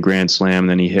 including a grand slam.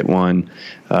 Then he hit one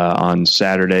on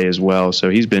Saturday as well. So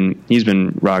he's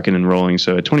been rocking and rolling.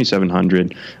 So at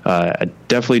 2,700,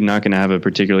 definitely not going to have a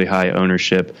particularly high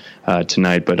ownership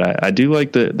tonight. But I do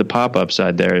like the pop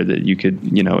upside there that you could,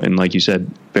 and like you said,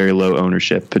 very low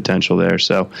ownership potential there.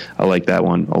 So I like that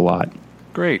one a lot.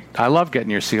 Great. I love getting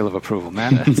your seal of approval,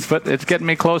 man. It's getting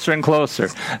me closer and closer.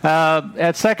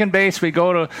 At second base, we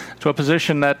go to a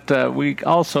position that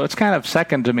it's kind of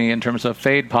second to me in terms of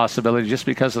fade possibility just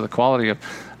because of the quality of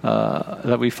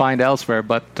that we find elsewhere.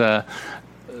 But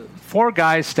 4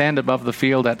 guys stand above the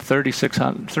field at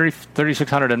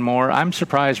 3,600 and more. I'm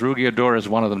surprised Ruggie Odor is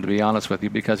one of them, to be honest with you,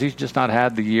 because he's just not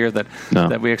had the year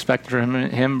that we expected from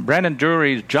him. Brandon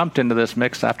Drury jumped into this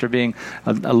mix after being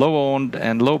a low-owned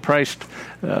and low-priced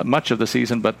much of the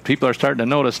season, but people are starting to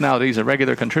notice now that he's a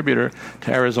regular contributor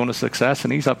to Arizona's success,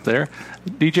 and he's up there.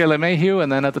 DJ LeMahieu, and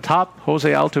then at the top,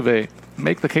 Jose Altuve.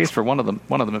 Make the case for one of them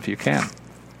if you can.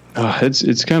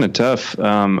 It's kind of tough.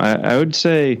 I would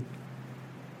say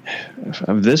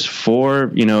of this 4,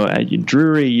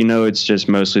 Drury, it's just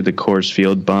mostly the Coors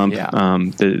Field bump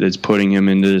that's putting him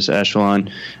into this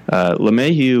echelon.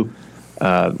 LeMahieu,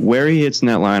 where he hits in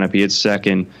that lineup, he hits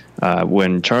second.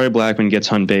 When Charlie Blackmon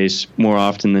gets on base more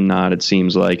often than not, it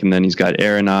seems like, and then he's got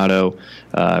Arenado,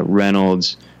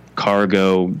 Reynolds,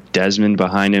 Cargo, Desmond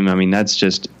behind him. I mean, that's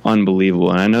just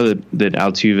unbelievable. And I know that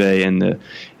Altuve and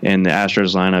the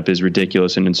Astros lineup is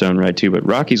ridiculous in its own right too. But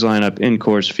Rockies lineup in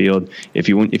Coors Field, if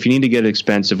you need to get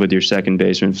expensive with your second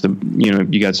baseman,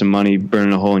 if you got some money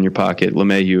burning a hole in your pocket,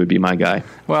 LeMahieu would be my guy.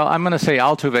 Well, I'm going to say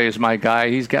Altuve is my guy.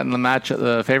 He's getting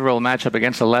the favorable matchup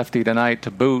against a lefty tonight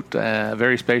to boot.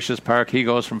 Very spacious park. He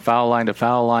goes from foul line to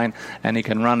foul line, and he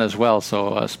can run as well.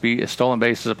 So stolen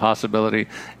base is a possibility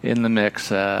in the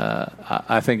mix.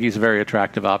 I think he's a very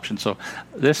attractive option. So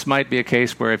this might be a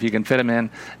case where if you can fit him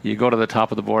in, you go to the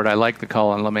top of the board. I like the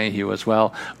call on LeMahieu as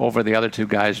well over the other two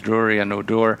guys, Drury and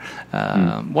Odor.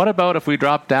 What about if we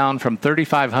drop down from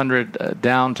 3,500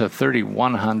 down to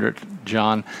 3,100,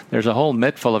 John? There's a whole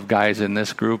mitt full of guys in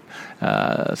this group.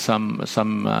 Some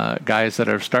guys that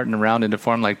are starting to round into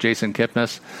form, like Jason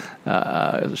Kipnis.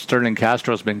 Sterling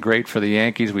Castro has been great for the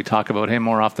Yankees. We talk about him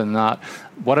more often than not.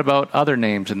 What about other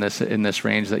names in this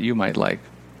range that you might like?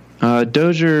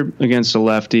 Dozier against a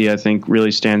lefty, I think,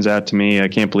 really stands out to me. I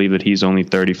can't believe that he's only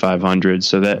 3,500.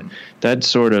 So that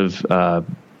sort of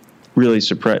really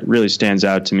stands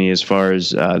out to me as far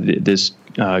as this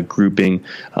grouping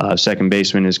second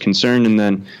baseman is concerned. And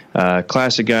then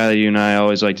classic guy that you and I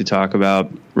always like to talk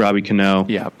about, Robbie Cano,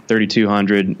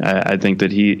 3,200. I think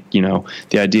that he,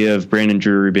 the idea of Brandon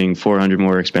Drury being 400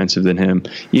 more expensive than him,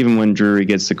 even when Drury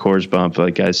gets the Coors bump,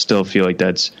 like I still feel like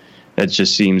that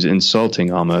just seems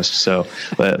insulting almost. So,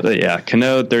 but yeah,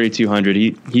 Cano 3,200.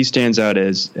 He stands out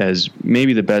as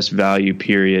maybe the best value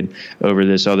period over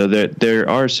this. Although there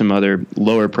are some other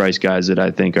lower price guys that I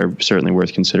think are certainly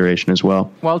worth consideration as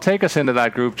well. Well, take us into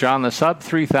that group, John. The sub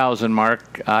 3,000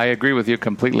 mark. I agree with you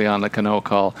completely on the Cano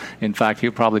call. In fact,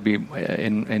 he'll probably be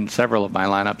in several of my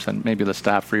lineups and maybe the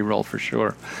staff free roll for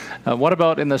sure. What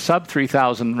about in the sub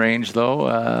 3,000 range though?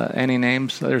 Any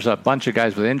names? There's a bunch of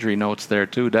guys with injury notes there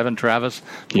too. Devin Travis,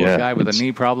 guy with a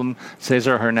knee problem,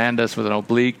 Cesar Hernandez with an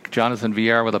oblique, Jonathan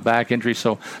Villar with a back injury.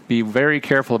 So be very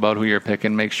careful about who you're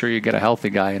picking. Make sure you get a healthy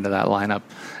guy into that lineup.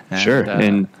 Sure.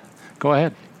 And go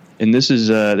ahead. And this is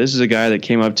a guy that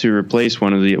came up to replace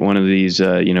one of these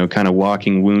kind of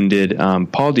walking wounded,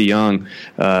 Paul DeJong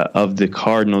of the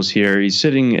Cardinals here. He's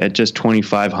sitting at just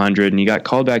 2,500, and he got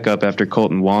called back up after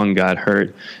Colton Wong got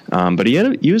hurt. But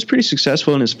he was pretty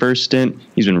successful in his first stint.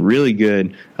 He's been really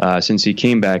good since he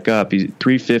came back up. He's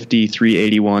 350,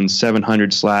 381,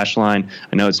 700 slash line.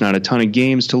 I know it's not a ton of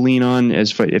games to lean on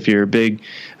if you're a big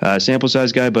sample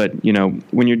size guy, but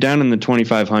when you're down in the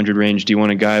 2,500 range, do you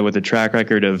want a guy with a track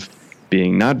record of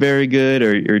being not very good,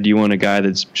 or do you want a guy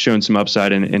that's shown some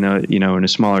upside in a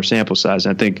smaller sample size?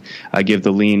 And I think I give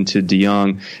the lean to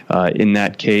DeJong in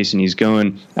that case, and he's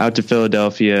going out to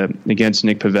Philadelphia against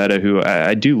Nick Pivetta, who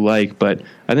I do like, but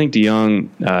I think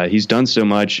DeJong, he's done so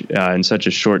much in such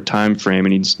a short time frame,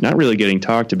 and he's not really getting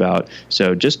talked about.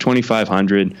 So just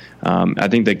 2,500, I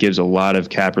think that gives a lot of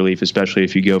cap relief, especially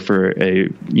if you go for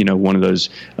one of those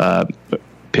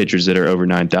pitchers that are over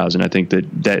 9,000. I think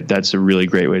that's a really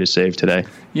great way to save today.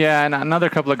 Yeah, and another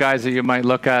couple of guys that you might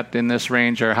look at in this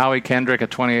range are Howie Kendrick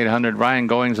at 2,800, Ryan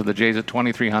Goings of the Jays at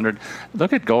 2,300.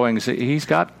 Look at Goings. He's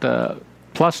got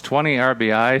plus 20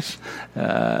 RBIs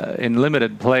in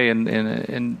limited play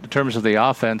in terms of the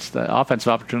offensive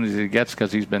opportunities he gets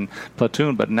because he's been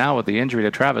platooned. But now with the injury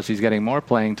to Travis, he's getting more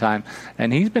playing time,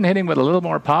 and he's been hitting with a little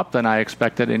more pop than I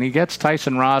expected. And he gets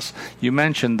Tyson Ross. You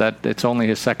mentioned that it's only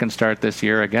his second start this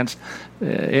year against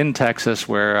in Texas,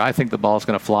 where I think the ball's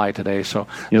going to fly today. So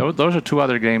those are two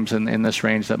other games in this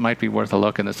range that might be worth a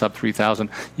look in the sub 3,000.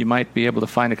 You might be able to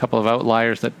find a couple of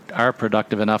outliers that are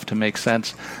productive enough to make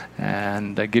sense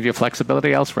and give you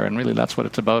flexibility elsewhere. And really, that's what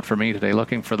it's about for me today,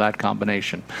 looking for that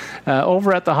combination.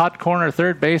 Over at the hot corner,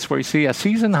 third base, where you see a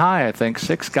season high, I think,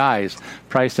 6 guys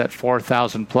priced at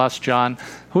 4,000 plus. John,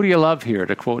 who do you love here,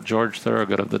 to quote George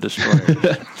Thorogood of the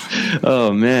Destroyers?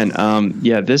 Oh man,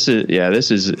 this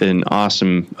is an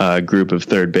awesome group of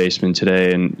third basemen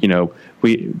today, and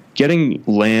we getting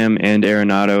Lamb and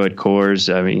Arenado at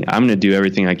Coors. I mean, I'm going to do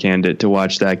everything I can to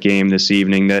watch that game this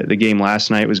evening. The game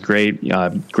last night was great.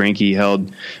 Greinke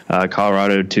held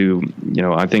Colorado to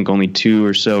I think only 2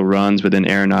 or so runs, but then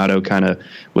Arenado kind of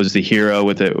was the hero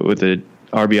with a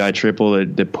RBI triple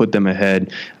that put them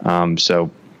ahead.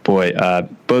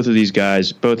 Both of these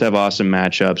guys both have awesome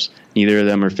matchups. Neither of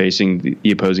them are facing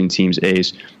the opposing team's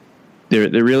ace.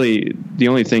 they're really the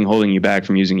only thing holding you back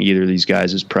from using either of these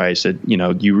guys is price. That,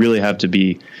 you really have to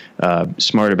be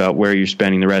smart about where you're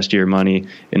spending the rest of your money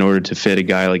in order to fit a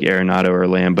guy like Arenado or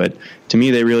Lamb. But to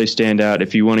me, they really stand out.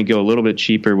 If you want to go a little bit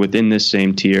cheaper within this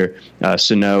same tier,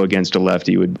 Sano against a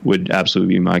lefty would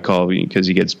absolutely be my call, because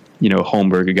he gets,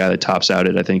 Holmberg, a guy that tops out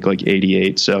at, I think, like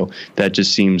 88. So that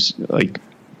just seems like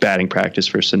batting practice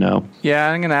for Sano. Yeah,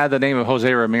 I'm going to add the name of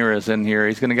Jose Ramirez in here.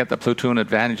 He's going to get the platoon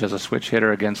advantage as a switch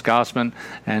hitter against Gausman,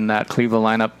 and that Cleveland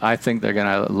lineup, I think they're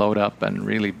going to load up and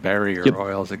really bury your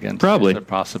Royals against. Probably. It's a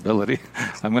possibility.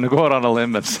 I'm going to go out on a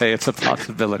limb and say it's a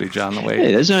possibility, John. The way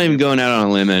hey, that's not even going out on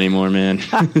a limb anymore, man.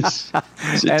 It's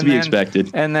to be expected.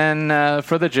 And then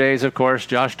for the Jays, of course,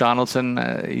 Josh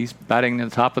Donaldson, he's batting at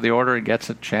the top of the order and gets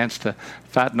a chance to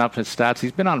fatten up his stats.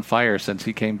 He's been on fire since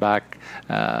he came back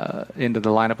into the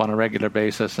lineup on a regular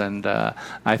basis, and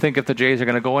I think if the Jays are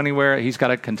going to go anywhere, he's got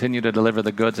to continue to deliver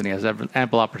the goods, and he has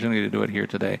ample opportunity to do it here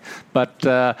today. But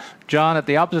John, at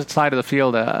the opposite side of the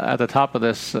field, at the top of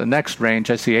this next range,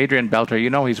 I see Adrian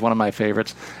Beltre. He's one of my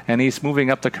favorites, and he's moving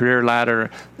up the career ladder.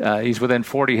 He's within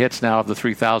 40 hits now of the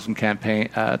 3,000 campaign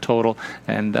total,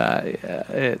 and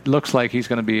it looks like he's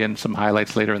going to be in some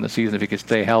highlights later in the season if he can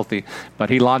stay healthy. But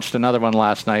he launched another one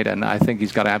last night, and I think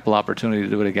he's got ample opportunity to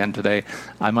do it again today.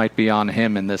 I might be on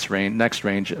him in this next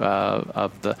range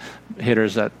of the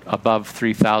hitters at above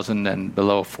 3,000 and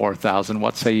below 4,000.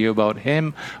 What say you about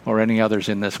him or any others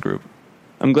in this group?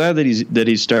 I'm glad that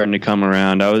he's starting to come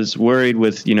around. I was worried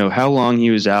with how long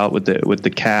he was out with the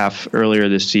calf earlier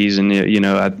this season.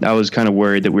 I was kind of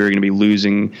worried that we were going to be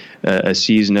losing a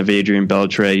season of Adrian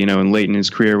Beltre, and late in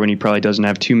his career when he probably doesn't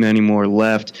have too many more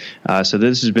left. So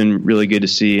this has been really good to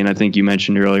see. And I think you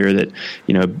mentioned earlier that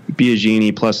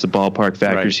Biagini plus the ballpark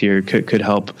factors here could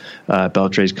help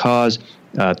Beltre's cause.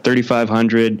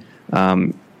 3,500.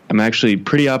 I'm actually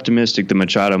pretty optimistic that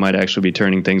Machado might actually be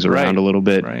turning things around a little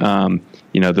bit. Right.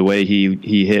 The way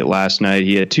he hit last night,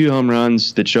 he had 2 home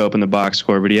runs that show up in the box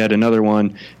score, but he had another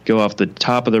one go off the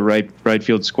top of the right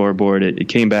field scoreboard. It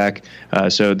came back,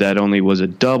 so that only was a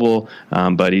double,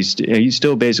 but he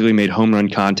still basically made home run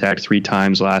contact 3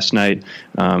 times last night.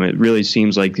 It really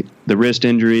seems like the wrist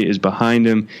injury is behind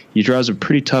him. He draws a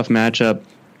pretty tough matchup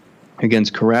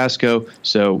against Carrasco,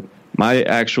 so my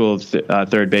actual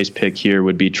third base pick here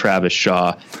would be Travis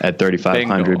Shaw at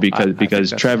 3,500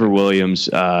 because Trevor Williams,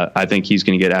 I think he's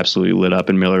going to get absolutely lit up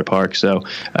in Miller Park. So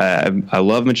I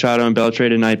love Machado and Beltre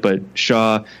tonight, but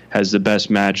Shaw has the best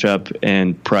matchup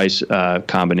and price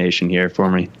combination here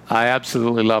for me. I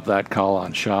absolutely love that call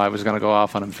on Shaw. I was going to go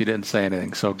off on him if he didn't say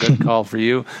anything. So good call for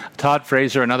you. Todd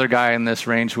Frazier, another guy in this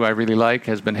range who I really like,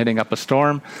 has been hitting up a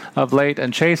storm of late.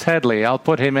 And Chase Headley, I'll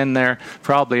put him in there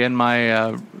probably in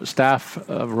my staff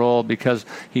role because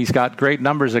he's got great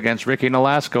numbers against Ricky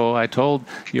Nolasco. I told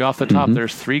you off the top,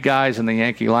 there's 3 guys in the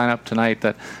Yankee lineup tonight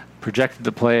that projected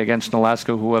to play against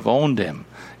Nolasco who have owned him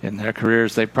in their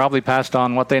careers. They probably passed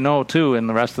on what they know, too, in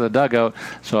the rest of the dugout.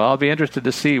 So I'll be interested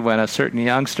to see when a certain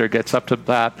youngster gets up to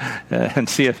bat and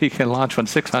see if he can launch one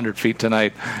 600 feet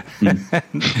tonight in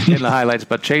the highlights.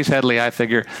 But Chase Headley, I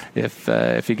figure,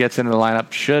 if he gets into the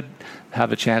lineup, should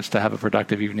have a chance to have a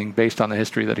productive evening based on the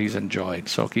history that he's enjoyed.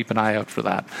 So keep an eye out for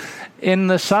that. In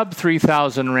the sub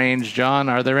 3,000 range, John,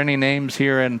 are there any names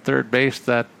here in third base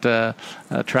that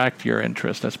attract your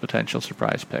interest as potential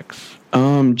surprise picks?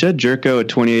 Jed Jerko at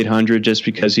 2,800, just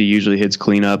because he usually hits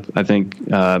cleanup. I think,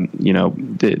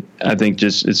 I think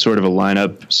just it's sort of a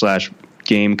lineup /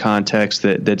 game context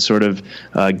that sort of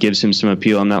gives him some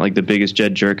appeal. I'm not like the biggest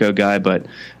Jed Jerko guy, but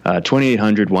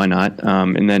 2,800, why not?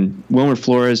 And then Wilmer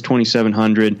Flores,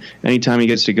 2,700. Anytime he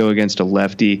gets to go against a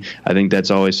lefty, I think that's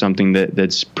always something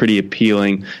that's pretty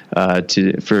appealing for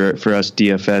us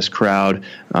DFS crowd.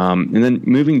 And then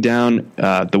moving down,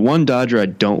 the one Dodger I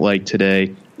don't like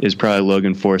today is probably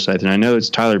Logan Forsythe. And I know it's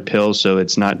Tyler Pill, so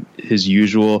it's not his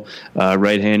usual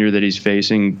right-hander that he's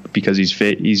facing because he's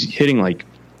hitting like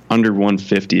under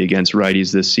 150 against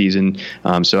righties this season.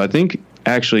 So I think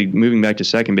actually moving back to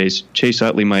second base, Chase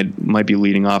Utley might be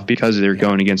leading off because they're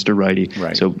going against a righty.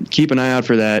 Right. So keep an eye out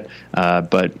for that.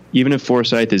 But even if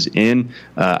Forsythe is in,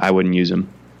 I wouldn't use him.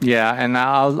 Yeah, and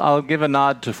I'll give a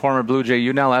nod to former Blue Jay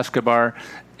Yunel Escobar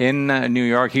in New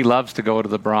York. He loves to go to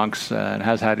the Bronx and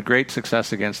has had great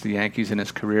success against the Yankees in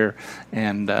his career.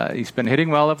 And he's been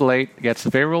hitting well of late, gets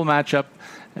a favorable matchup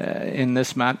in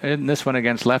this one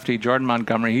against lefty Jordan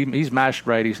Montgomery. He's mashed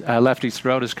lefties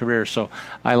throughout his career. So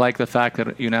I like the fact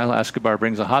that Yunel Escobar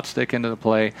brings a hot stick into the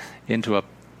play, into a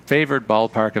favored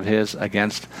ballpark of his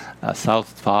against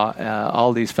Southpaw.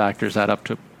 All these factors add up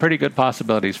to pretty good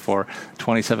possibilities for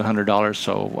 $2,700.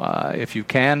 So if you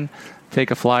can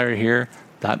take a flyer here,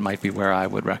 that might be where I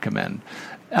would recommend.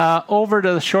 Over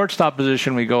to the shortstop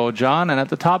position we go, John, and at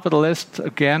the top of the list,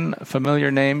 again,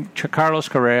 familiar name, Carlos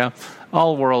Correa,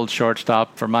 all-world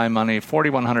shortstop for my money.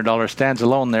 $4,100 stands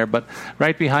alone there, but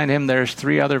right behind him there's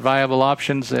three other viable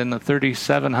options in the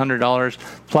 $3,700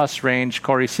 plus range.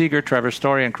 Corey Seager, Trevor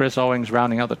Story, and Chris Owings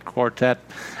rounding out the quartet.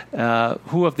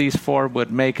 Who of these four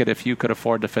would make it if you could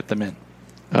afford to fit them in?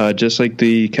 Just like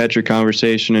the catcher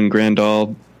conversation in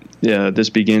Grandal, this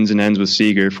begins and ends with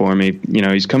Seager for me.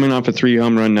 He's coming off a 3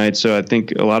 home run night, so I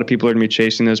think a lot of people are going to be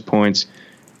chasing those points.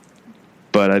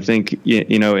 But I think,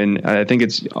 and I think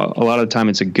it's a lot of the time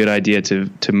it's a good idea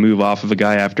to move off of a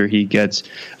guy after he gets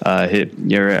hit,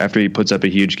 after he puts up a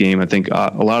huge game. I think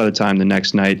a lot of the time the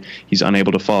next night he's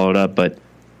unable to follow it up. But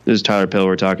this is Tyler Pill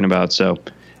we're talking about, so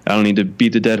I don't need to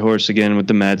beat the dead horse again with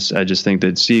the Mets. I just think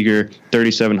that Seager,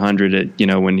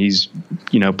 $3,700, when he's,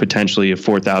 potentially a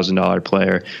 $4,000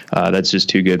 player, that's just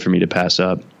too good for me to pass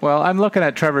up. Well, I'm looking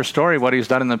at Trevor Story, what he's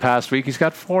done in the past week. He's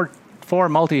got four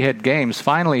multi-hit games.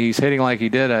 Finally, he's hitting like he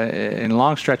did in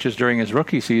long stretches during his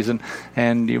rookie season.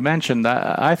 And you mentioned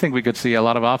that I think we could see a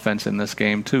lot of offense in this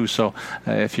game too. So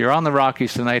if you're on the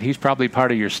Rockies tonight, he's probably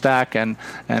part of your stack and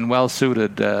well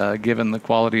suited given the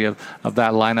quality of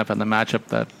that lineup and the matchup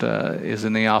that is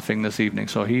in the offing this evening.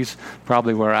 So he's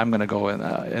probably where I'm going to go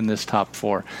in this top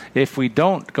four. If we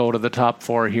don't go to the top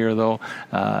four here, though,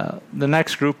 the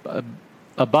next group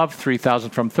above 3,000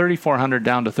 from 3,400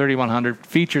 down to 3,100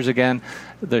 features again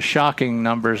the shocking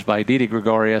numbers by Didi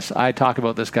Gregorius. I talk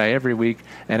about this guy every week,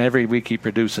 and every week he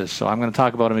produces. So I'm going to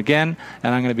talk about him again,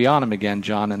 and I'm going to be on him again,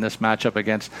 John, in this matchup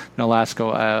against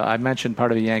Nolasco. I mentioned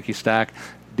part of the Yankee stack.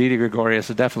 Didi Gregorius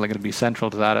is definitely going to be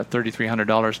central to that at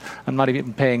 $3,300. I'm not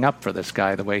even paying up for this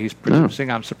guy the way he's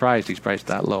producing. I'm surprised he's priced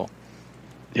that low.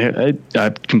 Yeah,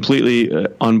 I'm completely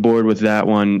on board with that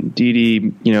one.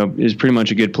 Didi, is pretty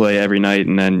much a good play every night,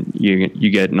 and then you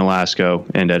get Nolasco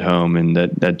and at home, and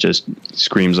that just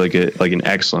screams like an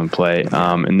excellent play.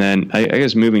 And then I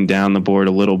guess moving down the board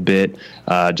a little bit,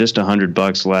 just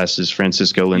 $100 less is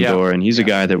Francisco Lindor, and he's a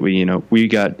guy that we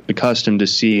got accustomed to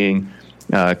seeing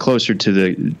closer to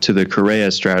the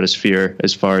Correa stratosphere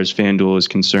as far as FanDuel is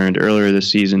concerned earlier this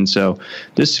season. So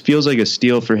this feels like a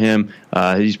steal for him.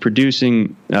 He's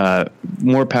producing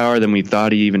more power than we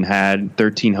thought he even had.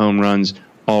 13 home runs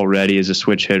already as a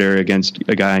switch hitter against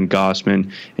a guy in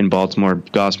Gossman in Baltimore.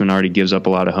 Gossman already gives up a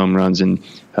lot of home runs, and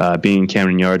being in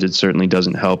Camden Yards, it certainly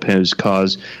doesn't help his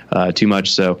cause too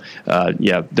much. So,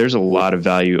 there's a lot of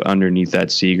value underneath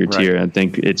that Seager tier. I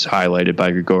think it's highlighted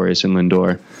by Gregorius and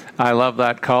Lindor. I love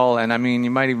that call, and I mean,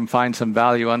 you might even find some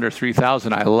value under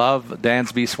 3,000. I love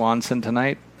Dansby Swanson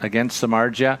tonight against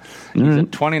Samardzija. He's at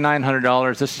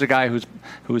 $2,900. This is a guy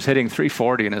who's hitting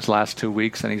 .340 in his last 2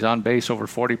 weeks, and he's on base over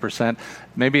 40%.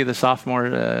 Maybe the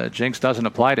sophomore jinx doesn't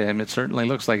apply to him. It certainly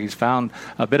looks like he's found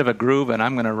a bit of a groove, and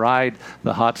I'm going to ride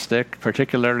the hot stick,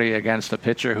 particularly against a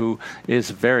pitcher who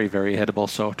is very, very hittable.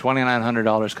 So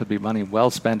 $2,900 could be money well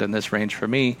spent in this range for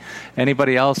me.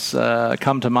 Anybody else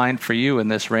come to mind for you in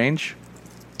this range?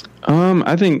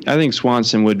 I think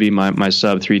Swanson would be my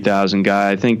sub 3,000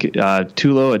 guy. I think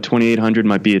Tulo at 2,800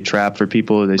 might be a trap for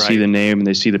people. They see the name and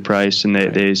they see the price, and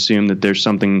they assume that there's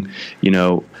something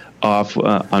off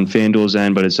on FanDuel's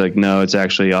end, but it's like, no, it's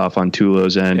actually off on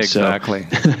Tulo's end. Exactly.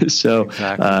 So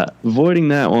avoiding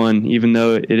that one, even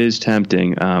though it is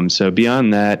tempting. So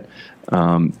beyond that,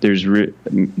 there's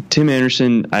Tim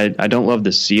Anderson. I don't love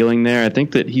the ceiling there. I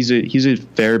think that he's a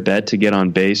fair bet to get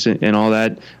on base and all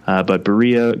that. But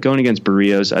going against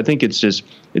Barrios, I think it's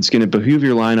going to behoove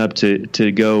your lineup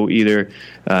to go either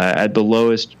at the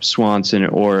lowest Swanson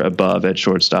or above at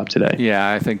shortstop today.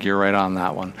 Yeah, I think you're right on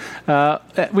that one.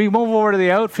 We move over to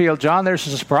the outfield, John. There's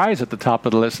a surprise at the top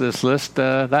of the list.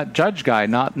 That Judge guy,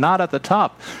 not at the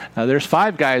top. There's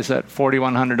 5 guys at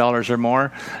 $4,100 or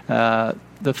more.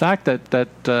 The fact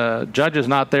that Judge is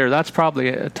not there, that's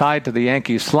probably tied to the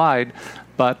Yankees slide.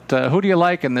 But who do you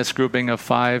like in this grouping of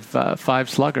five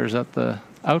sluggers at the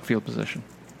outfield position?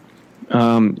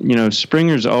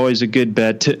 Springer's always a good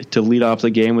bet to lead off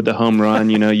the game with the home run.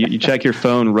 You check your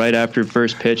phone right after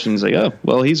first pitch and it's like, oh,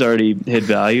 well, he's already hit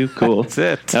value. Cool. That's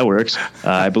it. That works.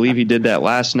 I believe he did that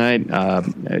last night.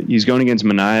 He's going against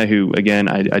Manaea, who, again,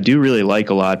 I do really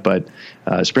like a lot, but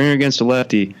Springer against a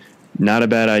lefty, not a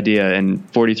bad idea. And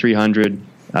 4,300,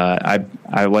 I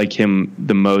I like him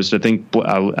the most. I think,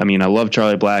 I love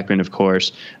Charlie Blackmon, of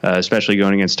course, especially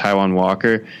going against Taijuan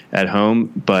Walker at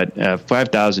home, but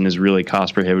 5,000 is really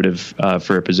cost prohibitive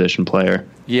for a position player.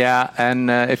 Yeah, and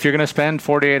if you're going to spend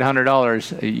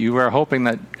 $4,800, you are hoping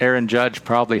that Aaron Judge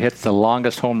probably hits the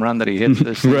longest home run that he hits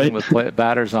this season with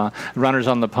runners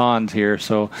on the pond here.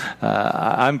 So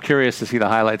I'm curious to see the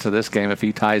highlights of this game if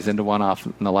he ties into one off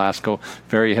Nolasco.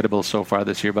 Very hittable so far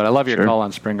this year. But I love your call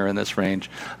on Springer in this range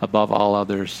above all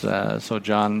others. So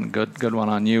John, good one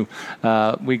on you.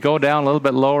 We go down a little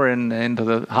bit lower into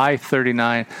the high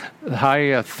 3,000,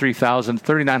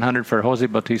 3,900 for Jose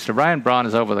Bautista. Ryan Braun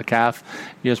is out with a calf.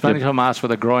 Yasmani Tomas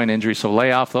with a groin injury, so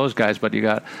lay off those guys. But you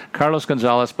got Carlos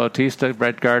Gonzalez, Bautista,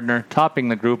 Brett Gardner topping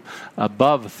the group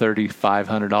above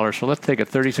 $3,500. So let's take it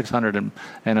 $3,600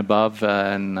 and above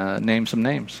and name some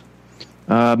names.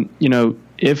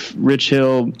 If Rich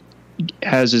Hill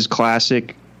has his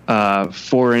classic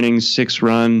 4 innings,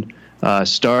 6-run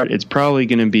start, it's probably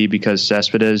going to be because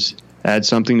Cespedes had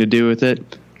something to do with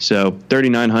it. So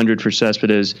 $3,900 for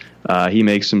Cespedes, he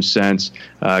makes some sense.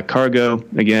 Cargo,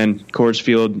 again, Coors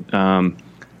Field,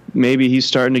 maybe he's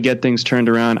starting to get things turned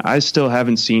around. I still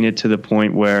haven't seen it to the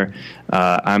point where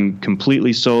I'm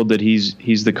completely sold that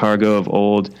he's the Cargo of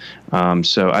old.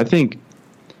 So I think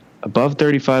above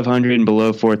 3,500 and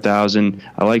below 4,000,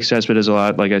 I like Cespedes a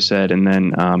lot, like I said. And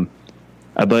then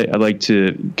I'd like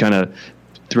to kind of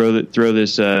throw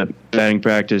this batting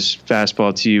practice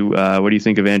fastball to you. What do you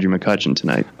think of Andrew McCutchen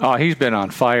tonight? Oh, he's been on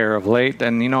fire of late,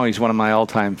 and he's one of my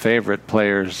all-time favorite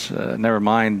players. Never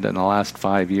mind in the last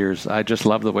 5 years. I just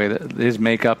love the way that his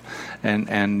makeup,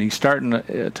 and he's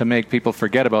starting to make people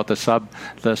forget about the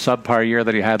subpar year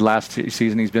that he had last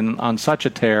season. He's been on such a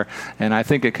tear, and I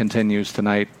think it continues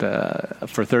tonight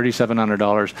for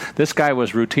 $3,700. This guy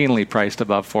was routinely priced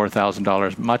above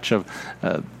 $4,000 much of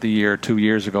the year 2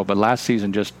 years ago, but last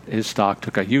season just his stock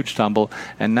took a huge tumble,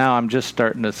 and now I'm just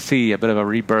starting to see a bit of a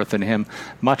rebirth in him,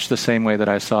 much the same way that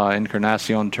I saw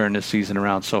Encarnacion turn this season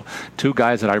around. So 2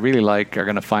 guys that I really like are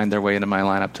going to find their way into my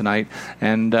lineup tonight.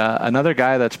 And another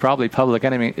guy that's probably public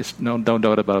enemy is no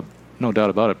doubt about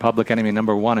it, public enemy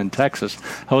number 1 in Texas,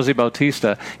 Jose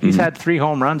Bautista. He's had 3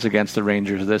 home runs against the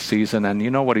Rangers this season, and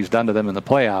you know what he's done to them in the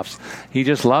playoffs. He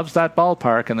just loves that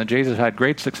ballpark, and the Jays have had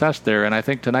great success there, and I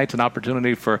think tonight's an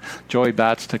opportunity for Joey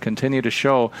Bats to continue to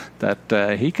show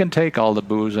that he can take all the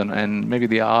boos and maybe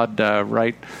the odd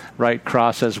right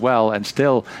cross as well and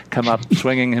still come up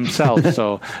swinging himself.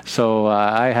 So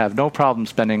I have no problem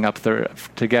spending up there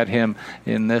to get him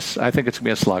in this. I think it's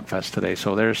going to be a slugfest today.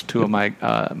 So there's 2 of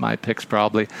my picks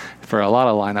probably for a lot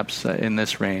of lineups in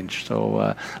this range.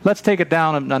 So let's take it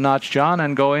down a notch, John,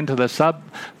 and go into the sub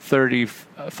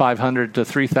 3,500 to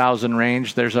 3,000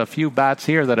 range. There's a few bats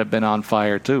here that have been on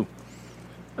fire too.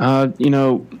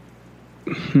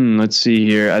 Let's see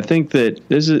here. I think that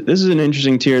this is an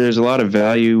interesting tier. There's a lot of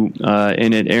value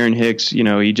in it. Aaron Hicks,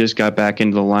 he just got back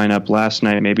into the lineup last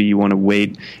night. Maybe you want to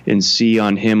wait and see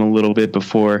on him a little bit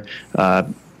before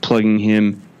plugging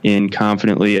him in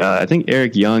confidently. I think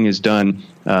Eric Young has done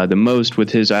the most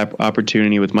with his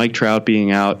opportunity with Mike Trout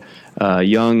being out.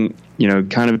 Young,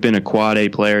 kind of been a quad A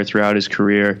player throughout his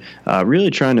career, really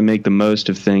trying to make the most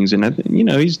of things. And,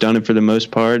 he's done it for the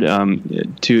most part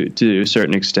to a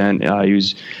certain extent. He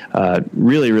was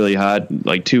really, really hot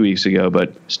like 2 weeks ago,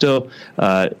 but still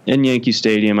in Yankee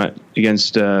Stadium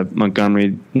against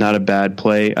Montgomery, not a bad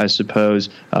play, I suppose.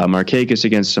 Markakis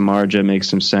against Samardzija makes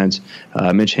some sense.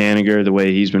 Mitch Haniger, the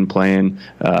way he's been playing,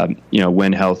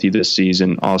 when healthy this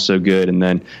season, also good. And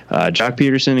then Jock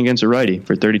Peterson against a righty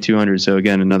for $3,200. So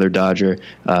again, another Dodger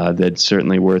that's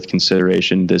certainly worth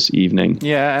consideration this evening.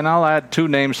 Yeah, and I'll add 2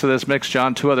 names to this mix,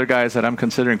 John. 2 other guys that I'm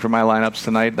considering for my lineups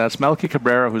tonight. That's Melky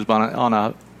Cabrera, who's been on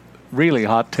a really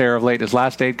hot tear of late. His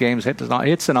last 8 games,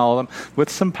 hits in all of them, with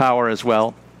some power as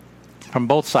well from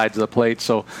both sides of the plate.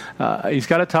 So he's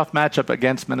got a tough matchup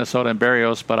against Minnesota and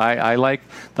Berrios, but I like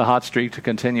the hot streak to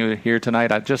continue here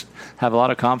tonight. I just have a lot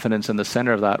of confidence in the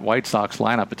center of that White Sox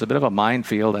lineup. It's a bit of a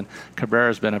minefield, and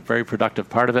Cabrera's been a very productive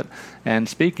part of it. And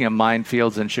speaking of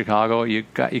minefields in Chicago, you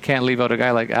can't leave out a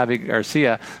guy like Avi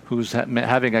Garcia, who's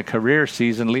having a career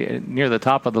season near the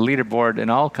top of the leaderboard in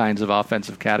all kinds of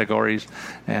offensive categories,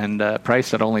 and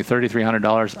priced at only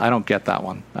 $3,300. I don't get that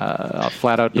one. I'll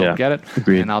flat out don't get it.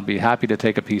 Agreed. And I'll be happy to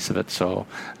take a piece of it. So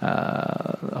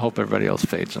I hope everybody else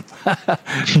fades them.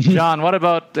 John, what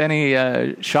about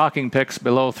any shocking picks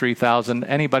below 3,000?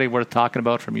 Anybody worth talking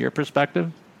about from your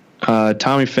perspective?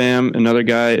 Tommy Pham, another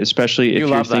guy, especially if you're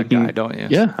love thinking, that guy, don't you?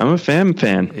 Yeah, I'm a Pham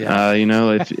fan. Yeah.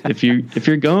 If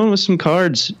you're going with some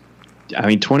cards, I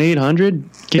mean, 2,800,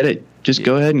 get it. just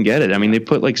go ahead and get it. I mean, they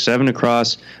put like 7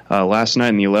 across last night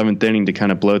in the 11th inning to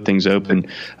kind of blow things open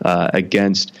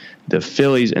against the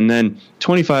Phillies. And then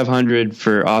 2,500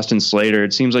 for Austin Slater.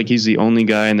 It seems like he's the only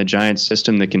guy in the Giants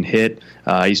system that can hit.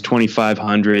 He's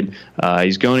 2,500.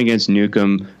 He's going against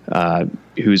Newcomb,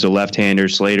 who's a left-hander,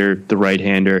 Slater, the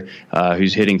right-hander,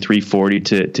 who's hitting 340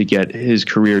 to get his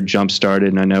career jump-started.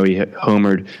 And I know he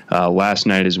homered last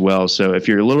night as well. So if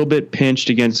you're a little bit pinched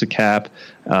against the cap,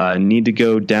 need to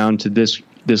go down to this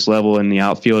level in the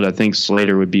outfield, I think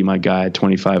Slater would be my guy at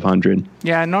 2,500.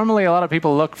 Yeah, normally a lot of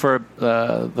people look for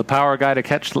the power guy to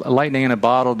catch lightning in a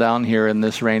bottle down here in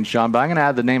this range, John, but I'm going to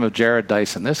add the name of Jared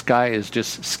Dyson. This guy is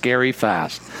just scary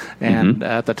fast. And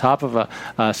at the top of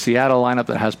a Seattle lineup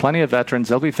that has plenty of veterans,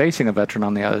 they'll be facing a veteran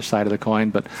on the other side of the coin,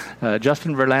 but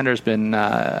Justin Verlander's been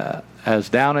as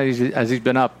down as he's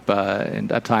been up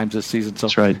at times this season. So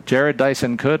that's right. Jared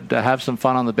Dyson could have some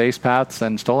fun on the base paths,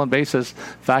 and stolen bases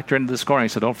factor into the scoring,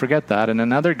 so don't forget that. And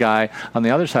another guy on the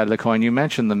other side of the coin, you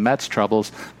mentioned the Mets'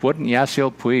 troubles. Wouldn't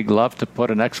Yasiel Puig love to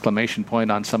put an exclamation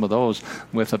point on some of those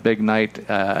with a big night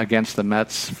against the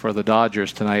Mets for the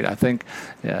Dodgers tonight? I think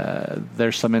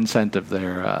there's some incentive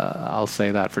there. I'll say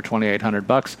that for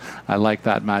 $2,800. I like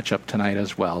that matchup tonight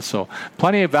as well. So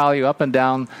plenty of value up and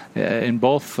down in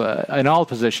both in all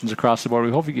positions across the board.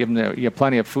 We hope we give you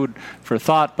plenty of food for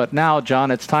thought. But now,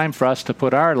 John, it's time for us to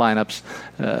put our lineups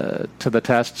to the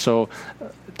test. So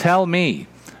tell me,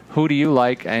 who do you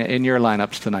like in your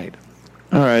lineups tonight?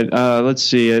 All right, let's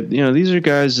see. These are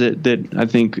guys that I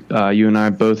think you and I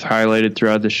both highlighted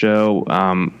throughout the show.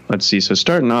 Let's see. So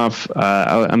starting off,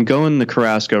 I'm going the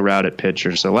Carrasco route at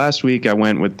pitcher. So last week I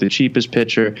went with the cheapest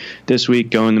pitcher. This week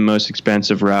going the most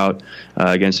expensive route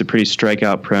against a pretty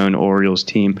strikeout-prone Orioles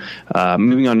team.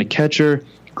 Moving on to catcher,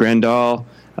 Grandal.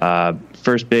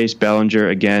 First base, Bellinger.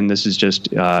 Again, this is just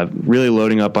really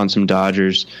loading up on some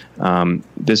Dodgers.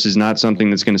 This is not something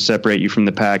that's going to separate you from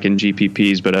the pack in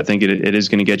GPPs, but I think it is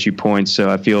going to get you points. So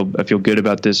I feel good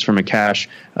about this from a cash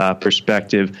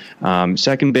perspective.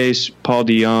 Second base, Paul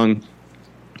DeJong.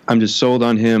 I'm just sold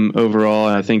on him overall,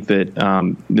 and I think that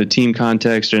the team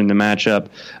context and the matchup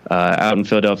out in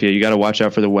Philadelphia, you got to watch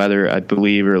out for the weather, I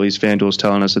believe, or at least FanDuel's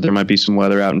telling us that there might be some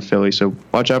weather out in Philly, so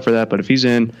watch out for that. But if he's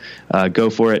in, go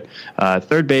for it.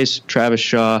 Third base, Travis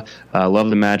Shaw. Love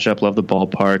the matchup, love the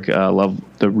ballpark, love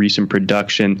the recent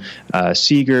production.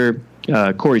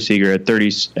 Corey Seager at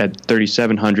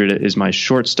 3,700 is my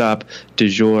shortstop du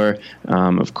jour.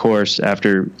 Of course,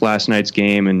 after last night's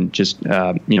game and just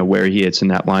where he hits in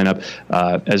that lineup.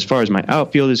 As far as my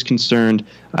outfield is concerned,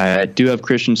 I do have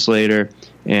Christian Slater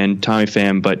and Tommy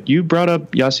Pham, but you brought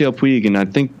up Yasiel Puig, and I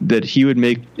think that he would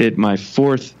make it my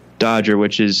fourth Dodger,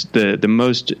 which is the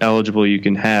most eligible you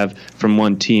can have from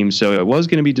one team. So it was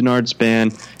going to be Denard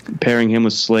Span, pairing him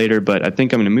with Slater, but I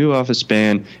think I'm going to move off of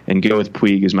Span and go with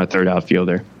Puig as my third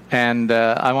outfielder. And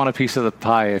I want a piece of the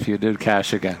pie if you do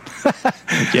cash again.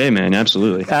 Okay, man,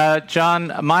 absolutely.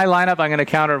 John, my lineup, I'm going to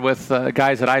counter with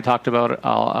guys that I talked about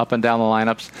up and down the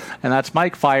lineups, and that's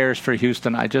Mike Fiers for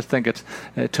Houston. I just think it's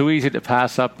too hard to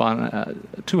pass up on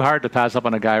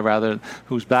a guy, rather,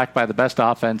 who's backed by the best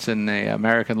offense in the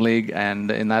American League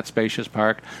and in that spacious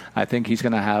park. I think he's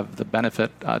going to have the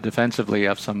benefit defensively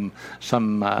of some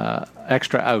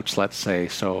extra outs, let's say.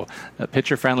 So a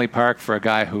pitcher-friendly park for a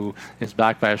guy who is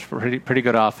backed by a pretty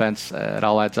good offense. It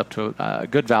all adds up to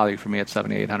good value for me at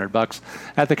 $7,800.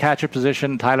 At the catcher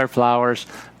position, Tyler Flowers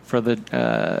for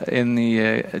in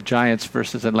the Giants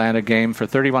versus Atlanta game for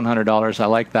 $3,100. I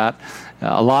like that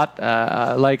a lot.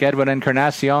 Like Edwin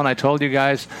Encarnacion, I told you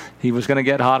guys he was going to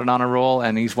get hot and on a roll,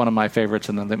 and he's one of my favorites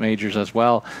in the majors as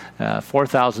well.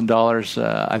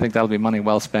 $4,000. I think that'll be money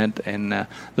well spent in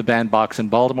the bandbox in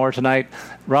Baltimore tonight.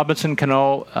 Robinson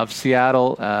Cano of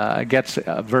Seattle gets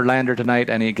Verlander tonight,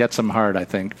 and he gets him hard, I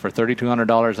think, for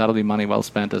 $3,200. That'll be money well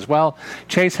spent as well.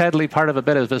 Chase Headley, part of a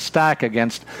bit of a stack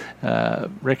against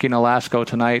Ricky Nolasco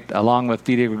tonight, along with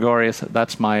Didi Gregorius.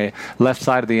 That's my left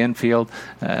side of the infield.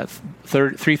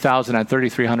 $3,000 and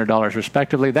 $3,300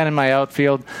 respectively. Then in my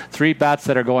outfield, three bats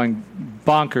that are going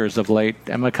bonkers of late.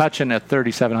 And McCutchen at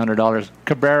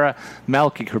 $3,700.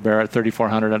 Melky Cabrera at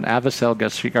 $3,400. And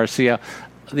Avisail Garcia,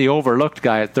 the overlooked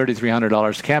guy, at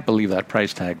 $3,300. Can't believe that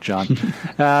price tag, John.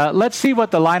 Let's see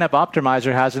what the lineup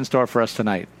optimizer has in store for us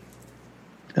tonight.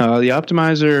 The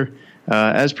optimizer,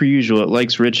 as per usual, it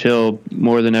likes Rich Hill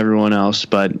more than everyone else,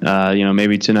 but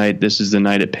maybe tonight this is the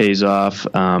night it pays off.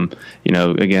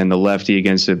 Again, the lefty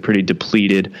against a pretty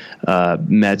depleted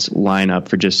Mets lineup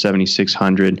for just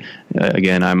 $7,600.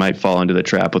 Again, I might fall into the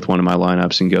trap with one of my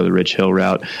lineups and go the Rich Hill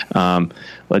route.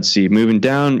 Let's see. Moving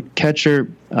down, catcher,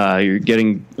 you're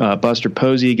getting Buster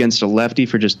Posey against a lefty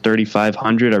for just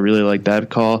 $3,500. I really like that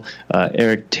call.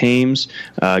 Eric Thames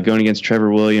going against Trevor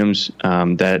Williams.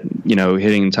 That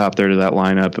hitting the top third of that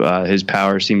lineup. His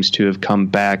power seems to have come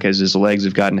back as his legs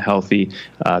have gotten healthy.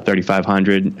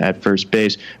 $3,500 at first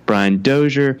base. Brian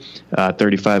Dozier,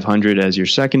 $3,500 as your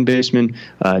second baseman.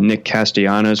 Nick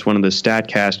Castellanos, one of the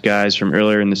StatCast guys from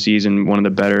earlier in the season, one of the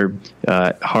better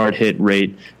hard hit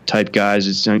rate type guys.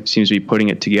 It seems to be putting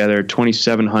it together.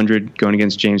 $2,700 going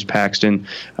against James Paxton.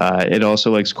 It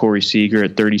also likes Corey Seager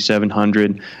at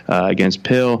 $3,700 against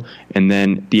Pill. And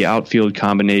then the outfield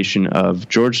combination of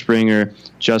George Springer,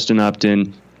 Justin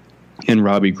Upton, and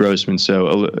Robbie Grossman.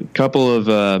 So a couple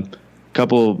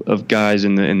of guys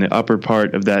in the upper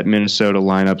part of that Minnesota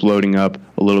lineup loading up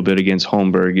a little bit against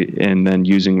Holmberg, and then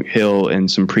using Hill and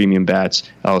some premium bats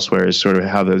elsewhere is sort of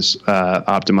how this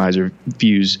optimizer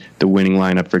views the winning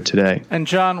lineup for today. And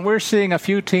John, we're seeing a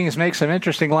few teams make some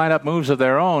interesting lineup moves of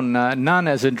their own. None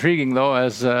as intriguing, though,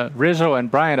 as Rizzo and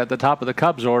Bryant at the top of the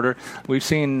Cubs order. We've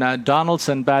seen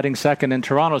Donaldson batting second in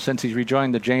Toronto since he's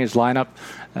rejoined the Jays lineup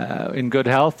in good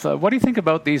health. What do you think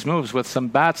about these moves with some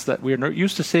bats that we're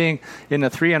used to seeing in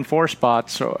the 3 and 4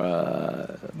 spots?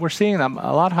 We're seeing them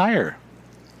a lot higher.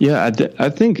 Yeah, I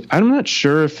think I'm not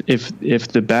sure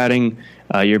if the batting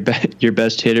your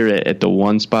best hitter at the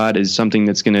 1 spot is something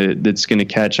that's gonna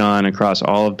catch on across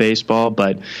all of baseball.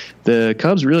 But the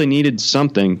Cubs really needed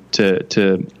something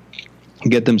to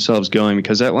get themselves going,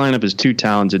 because that lineup is too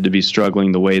talented to be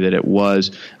struggling the way that it was.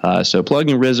 So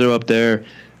plugging Rizzo up there.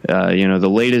 The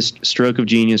latest stroke of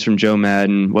genius from Joe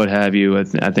Madden, what have you.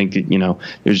 I think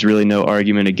there's really no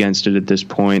argument against it at this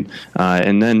point.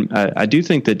 And then I do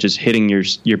think that just hitting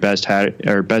your best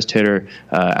hitter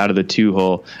out of the 2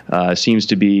 hole seems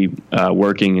to be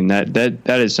working, and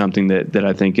that is something that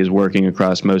I think is working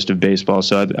across most of baseball.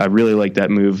 So I really like that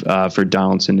move for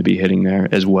Donaldson to be hitting there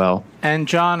as well. And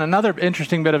John, another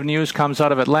interesting bit of news comes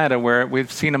out of Atlanta, where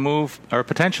we've seen a move or a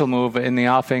potential move in the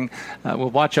offing.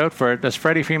 We'll watch out for it. Does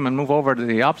Freddie Freeman move over to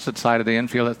the opposite side of the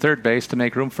infield at third base to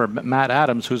make room for Matt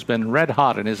Adams, who's been red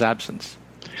hot in his absence?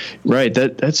 Right.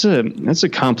 That's a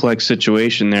complex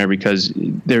situation there, because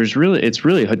it's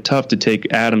really tough to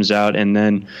take Adams out and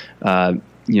then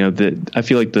I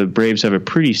feel like the Braves have a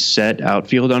pretty set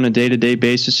outfield on a day-to-day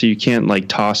basis, so you can't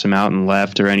toss him out in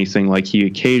left or anything like he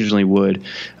occasionally would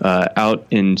out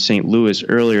in St. Louis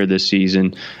earlier this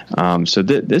season. So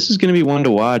this is going to be one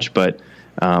to watch, but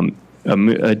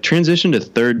a transition to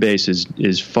third base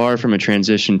is far from a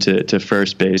transition to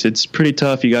first base. It's pretty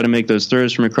tough. You got to make those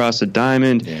throws from across the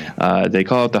diamond. Yeah. They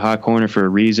call it the hot corner for a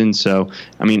reason. So,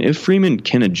 if Freeman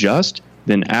can adjust,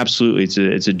 then absolutely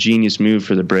it's a genius move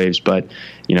for the Braves. But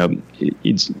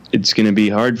it's going to be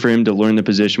hard for him to learn the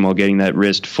position while getting that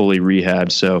wrist fully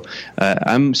rehabbed. So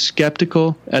I'm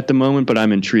skeptical at the moment, but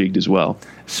I'm intrigued as well.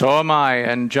 So am I.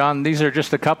 And John, these are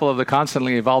just a couple of the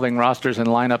constantly evolving rosters and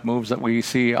lineup moves that we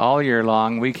see all year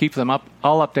long. We keep them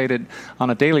all updated on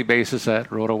a daily basis at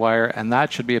RotoWire, and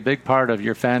that should be a big part of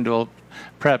your FanDuel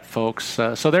prep, folks.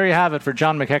 So there you have it for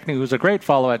John McKechnie, who's a great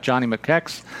follow at Johnny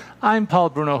McKex. I'm Paul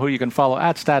Bruno, who you can follow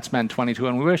at Statsman22,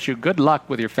 and we wish you good luck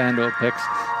with your FanDuel picks.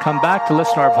 Come back to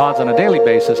listen to our pods on a daily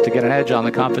basis to get an edge on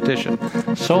the competition.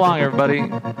 So long, everybody.